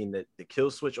satisfying seeing the kill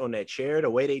switch on that chair, the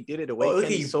way they did it, the way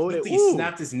Kenny sold it. He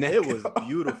snapped his neck. It was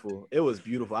beautiful. It was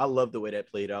beautiful. I love the way that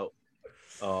played out.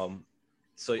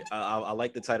 So I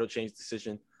like the title change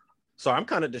decision. So I'm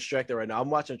kind of distracted right now. I'm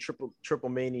watching Triple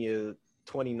Mania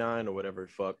 29 or whatever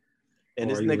the fuck. And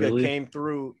this nigga came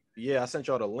through. Yeah, I sent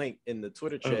y'all the link in the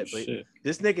Twitter chat. But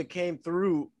this nigga came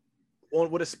through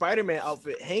with a Spider-Man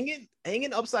outfit,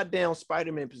 hanging upside down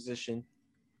Spider-Man position,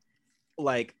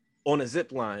 like on a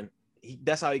zip line.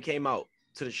 That's how he came out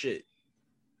to the shit.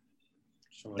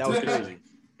 That was crazy.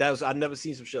 I've never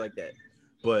seen some shit like that.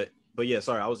 But yeah,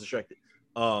 sorry, I was distracted.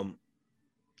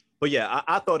 But yeah,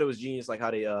 I thought it was genius, like how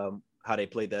they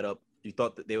played that up. You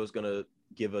thought that they was gonna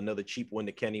give another cheap win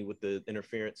to Kenny with the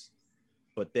interference,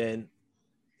 but then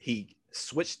he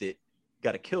switched it,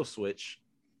 got a kill switch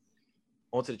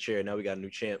onto the chair. Now we got a new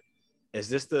champ. Is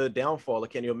this the downfall of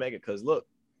Kenny Omega? Because look,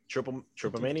 Triple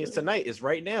Mania is tonight. It's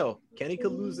right now. Kenny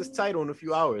could lose this title in a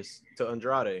few hours to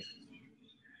Andrade.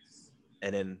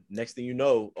 And then next thing you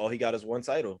know, all he got is one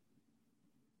title.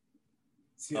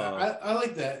 See, I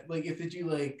like that. Like if they do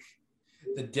like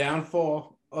the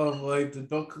downfall of like the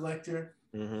belt collector.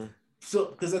 Mm-hmm. So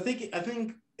because I think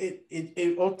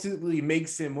it ultimately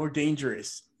makes him more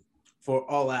dangerous for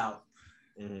All Out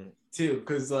too.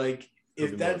 Because like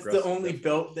if that's the only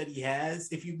belt that he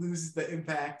has, if he loses the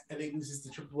Impact and he loses the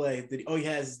AAA, then all he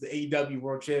has is the AEW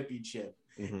World Championship,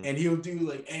 and he'll do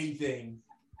like anything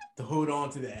to hold on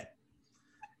to that.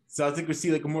 So I think we'll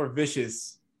see like a more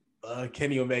vicious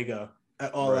Kenny Omega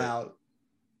at All Out.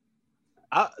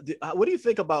 What do you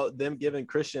think about them giving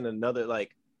Christian another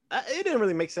like? It didn't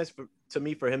really make sense to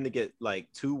me for him to get like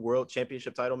 2 world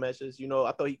championship title matches. You know,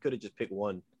 I thought he could have just picked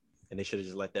one, and they should have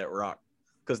just let that rock.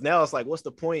 Because now it's like, what's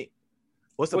the point?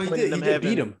 What's the point of them having?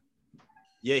 Beat him.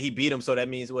 Yeah, he beat him, so that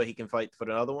means he can fight for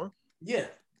the other one. Yeah,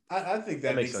 I think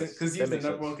that makes sense because he's the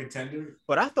number one contender.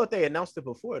 But I thought they announced it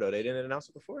before though. They didn't announce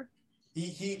it before.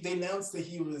 They announced that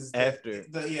he was after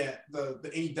the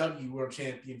AEW World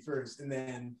Champion first, and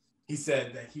then he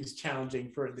said that he was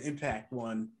challenging for the Impact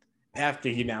one after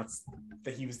he announced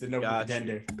that he was the number one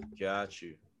contender. Got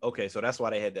you. Okay, so that's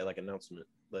why they had that like announcement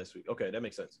last week. Okay, that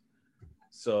makes sense.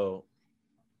 So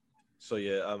So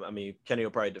yeah, I mean, Kenny will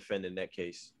probably defend in that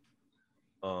case.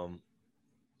 I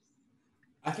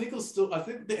think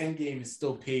the end game is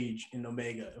still Page and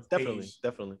Omega.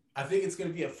 Definitely. I think it's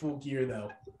gonna be a full gear though.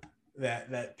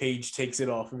 That Page takes it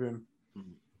off of him.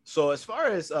 So as far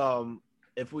as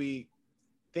if we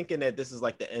thinking that this is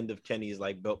like the end of Kenny's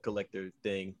like belt collector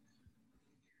thing,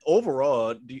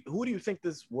 overall, who do you think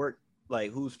this worked?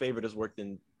 Like, whose favor this worked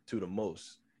into the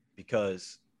most?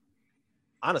 Because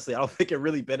honestly, I don't think it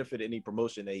really benefited any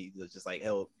promotion. They just like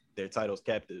held their titles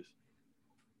captive.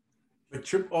 But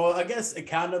I guess it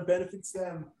kind of benefits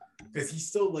them because he's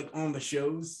still like on the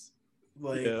shows.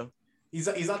 Like, he's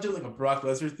not doing like a Brock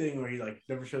Lesnar thing where he like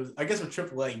never shows. I guess with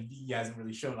Triple A, he hasn't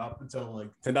really shown up until like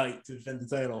tonight to defend the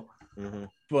title. Mm-hmm.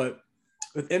 But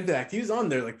with Impact, he was on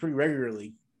there like pretty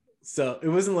regularly, so it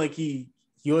wasn't like he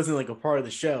wasn't like a part of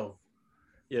the show.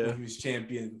 Yeah, when he was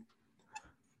champion.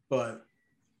 But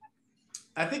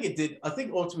I think it did. I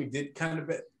think ultimately did kind of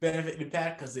benefit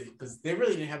Impact because they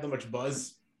really didn't have that much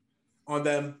buzz on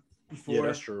them before. Yeah,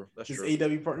 that's true. That's this true.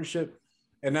 AEW partnership,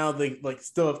 and now they like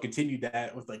still have continued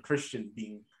that with like Christian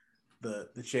being the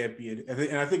champion,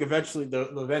 and I think eventually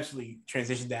they'll eventually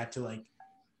transition that to like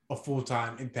a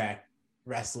full-time Impact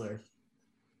wrestler.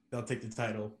 They'll take the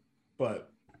title, but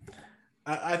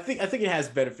I think it has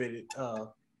benefited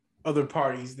other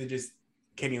parties than just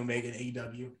Kenny Omega and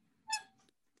AEW.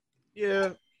 Yeah,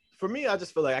 for me, I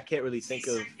just feel like I can't really think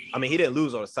of. I mean, he didn't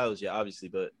lose all the titles yet, obviously,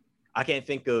 but I can't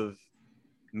think of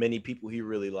many people he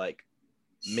really like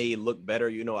made look better,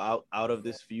 you know, out of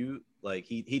this feud. Like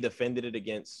he defended it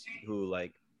against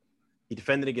he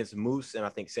defended against Moose and I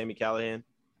think Sami Callihan.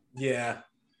 Yeah.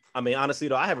 I mean, honestly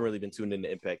though, I haven't really been tuned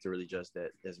into Impact to really judge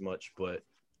that as much, but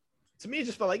to me, it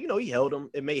just felt like, you know, he held him.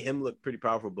 It made him look pretty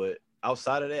powerful, but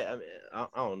outside of that, I mean, I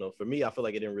don't know. For me, I feel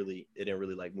like it didn't really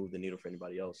like move the needle for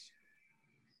anybody else.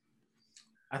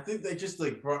 I think they just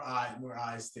like brought more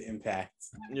eyes to Impact.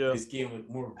 Yeah, this game with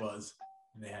more buzz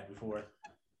than they had before,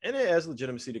 and it adds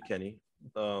legitimacy to Kenny.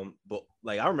 But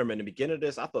like I remember in the beginning of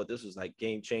this, I thought this was like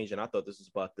game changing. I thought this was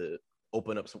about to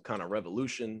open up some kind of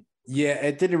revolution. Yeah,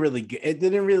 it didn't really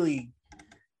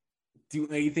do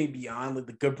anything beyond like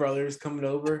the Good Brothers coming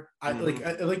over. I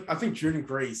think Jordan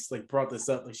Grace like brought this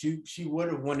up. Like she would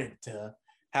have wanted to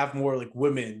have more like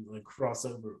women like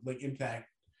crossover, like Impact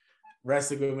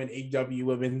wrestling women, AEW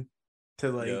women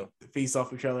to like face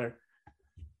off each other.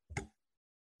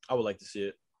 I would like to see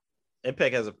it.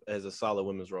 Impact has a solid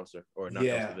women's roster or a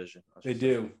knockout division. They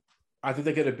do. I think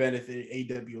they could have benefited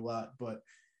AEW a lot, but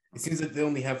it seems like they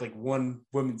only have like one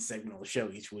women's segment on the show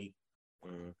each week.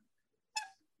 Mm.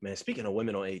 Man, speaking of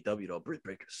women on AEW though, Britt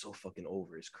Baker's so fucking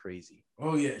over. It's crazy.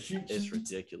 Oh yeah, it's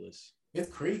ridiculous. It's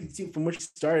crazy too from where she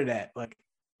started at. Like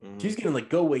she's getting like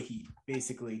go away heat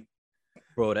basically.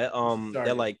 Bro, that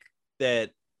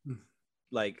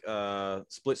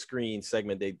split screen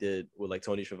segment they did with like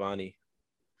Tony Schiavone,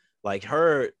 like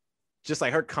her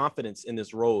confidence in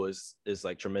this role is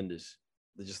like tremendous.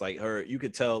 It's just like her, you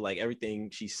could tell like everything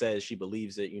she says, she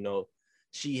believes it. You know,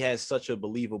 she has such a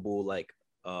believable like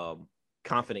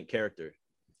confident character.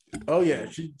 Oh yeah,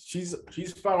 she's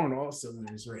firing all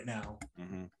cylinders right now.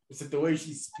 Mm-hmm. It's like the way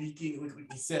she's speaking, like you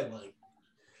said, like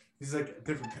it's like a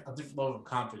different level of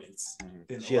confidence.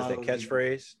 Mm-hmm. She has that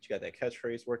catchphrase. She got that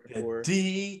catchphrase working for her.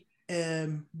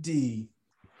 DMD.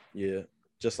 Yeah,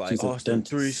 just like she's Austin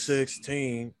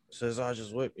 316 says, "I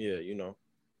just whip." Yeah, you know,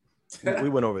 we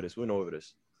went over this.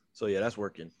 So yeah, that's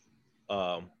working.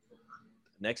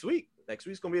 Next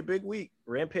week's gonna be a big week.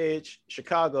 Rampage,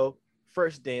 Chicago,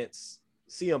 First Dance,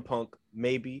 CM Punk,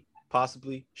 maybe,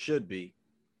 possibly, should be,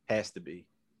 has to be.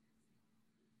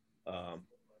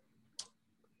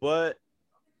 But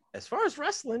as far as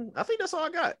wrestling, I think that's all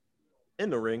I got in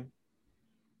the ring.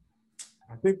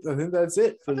 I think that's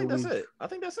it. I think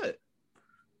that's it.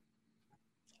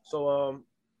 So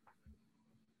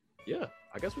yeah,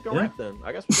 I guess we can wrap then.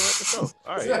 I guess we can wrap the show.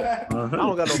 All right. Yeah. I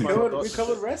don't got no final thoughts. We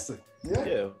covered wrestling.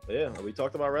 Yeah. We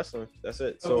talked about wrestling. That's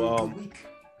it. So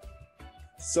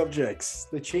subjects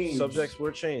were changing.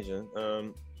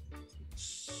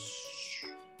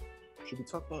 Should we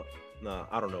talk about? Nah,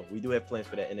 I don't know. We do have plans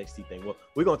for that NXT thing. Well,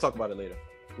 we're gonna talk about it later.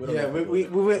 We have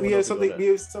something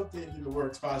in the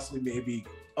works, possibly maybe.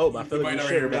 Oh, I feel like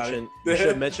we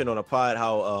should mention on a pod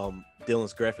how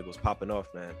Dylan's graphic was popping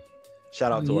off, man.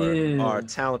 Shout out to our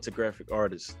talented graphic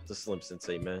artist, the Slim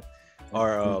Sensei, man.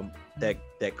 Our that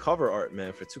cover art,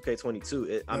 man, for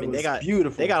 2K22. I mean, they got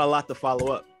beautiful. They got a lot to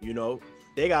follow up. You know,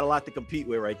 they got a lot to compete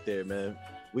with right there, man.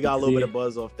 We got a little bit of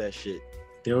buzz off that shit.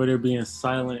 They were there being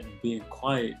silent and being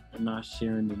quiet and not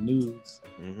sharing the news.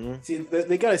 Mm-hmm. See,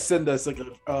 they gotta send us like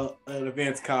an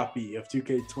advanced copy of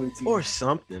 2K22 Or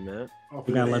something, man.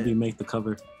 They gotta let me make the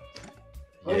cover.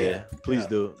 Oh, Yeah, please Yeah.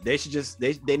 do. They should just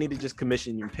they need to just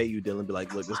commission you and pay you, Dylan. Be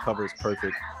like, look, this cover is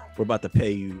perfect. We're about to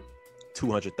pay you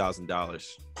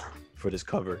 $200,000 for this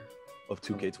cover of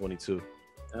 2K22.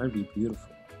 That'd be beautiful.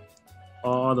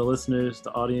 All the listeners,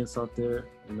 the audience out there,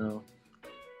 you know,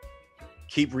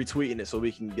 Keep retweeting it so we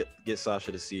can get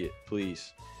Sasha to see it,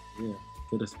 please. yeah,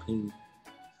 get us paid.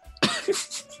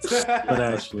 But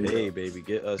actually, Pay, baby,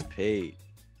 get us paid.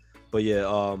 But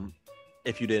yeah,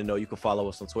 if you didn't know, you can follow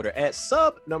us on Twitter at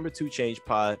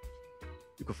 @sub2changepod.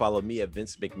 You can follow me at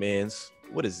Vince McMahon's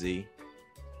with a Z.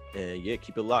 And yeah,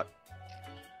 keep it locked.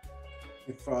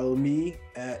 You can follow me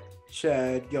at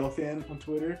Chad Gelfand on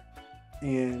Twitter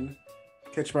and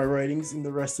catch my writings in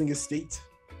the wrestling estate.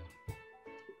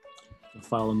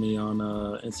 follow me on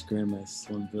Instagram as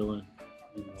Slim Villain.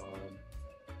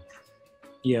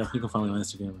 Yeah, you can follow me on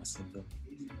Instagram as Slim Villain.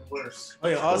 Oh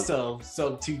yeah, also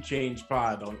Sub2Change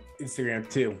Pod on Instagram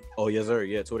too. Oh yes, sir.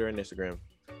 Yeah, Twitter and Instagram.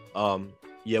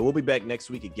 Yeah, we'll be back next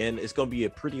week again. It's gonna be a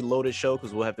pretty loaded show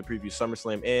because we'll have to preview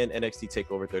SummerSlam and NXT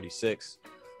Takeover 36.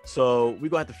 So we're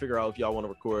gonna have to figure out if y'all want to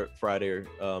record Friday or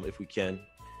if we can,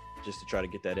 just to try to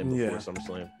get that in before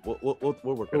SummerSlam. We'll work it out.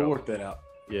 We'll work that out.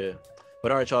 Yeah.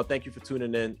 But all right, y'all. Thank you for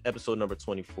tuning in. Episode number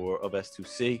 24 of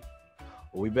S2C.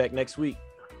 We'll be back next week.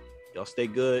 Y'all stay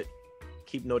good.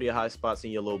 Keep note of your high spots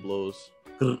and your low blows.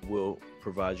 We'll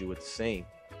provide you with the same.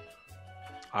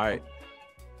 All right.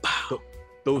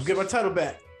 I'll get my title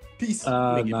back. Peace.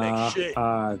 Nah, Make it make shit.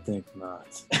 I think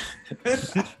not.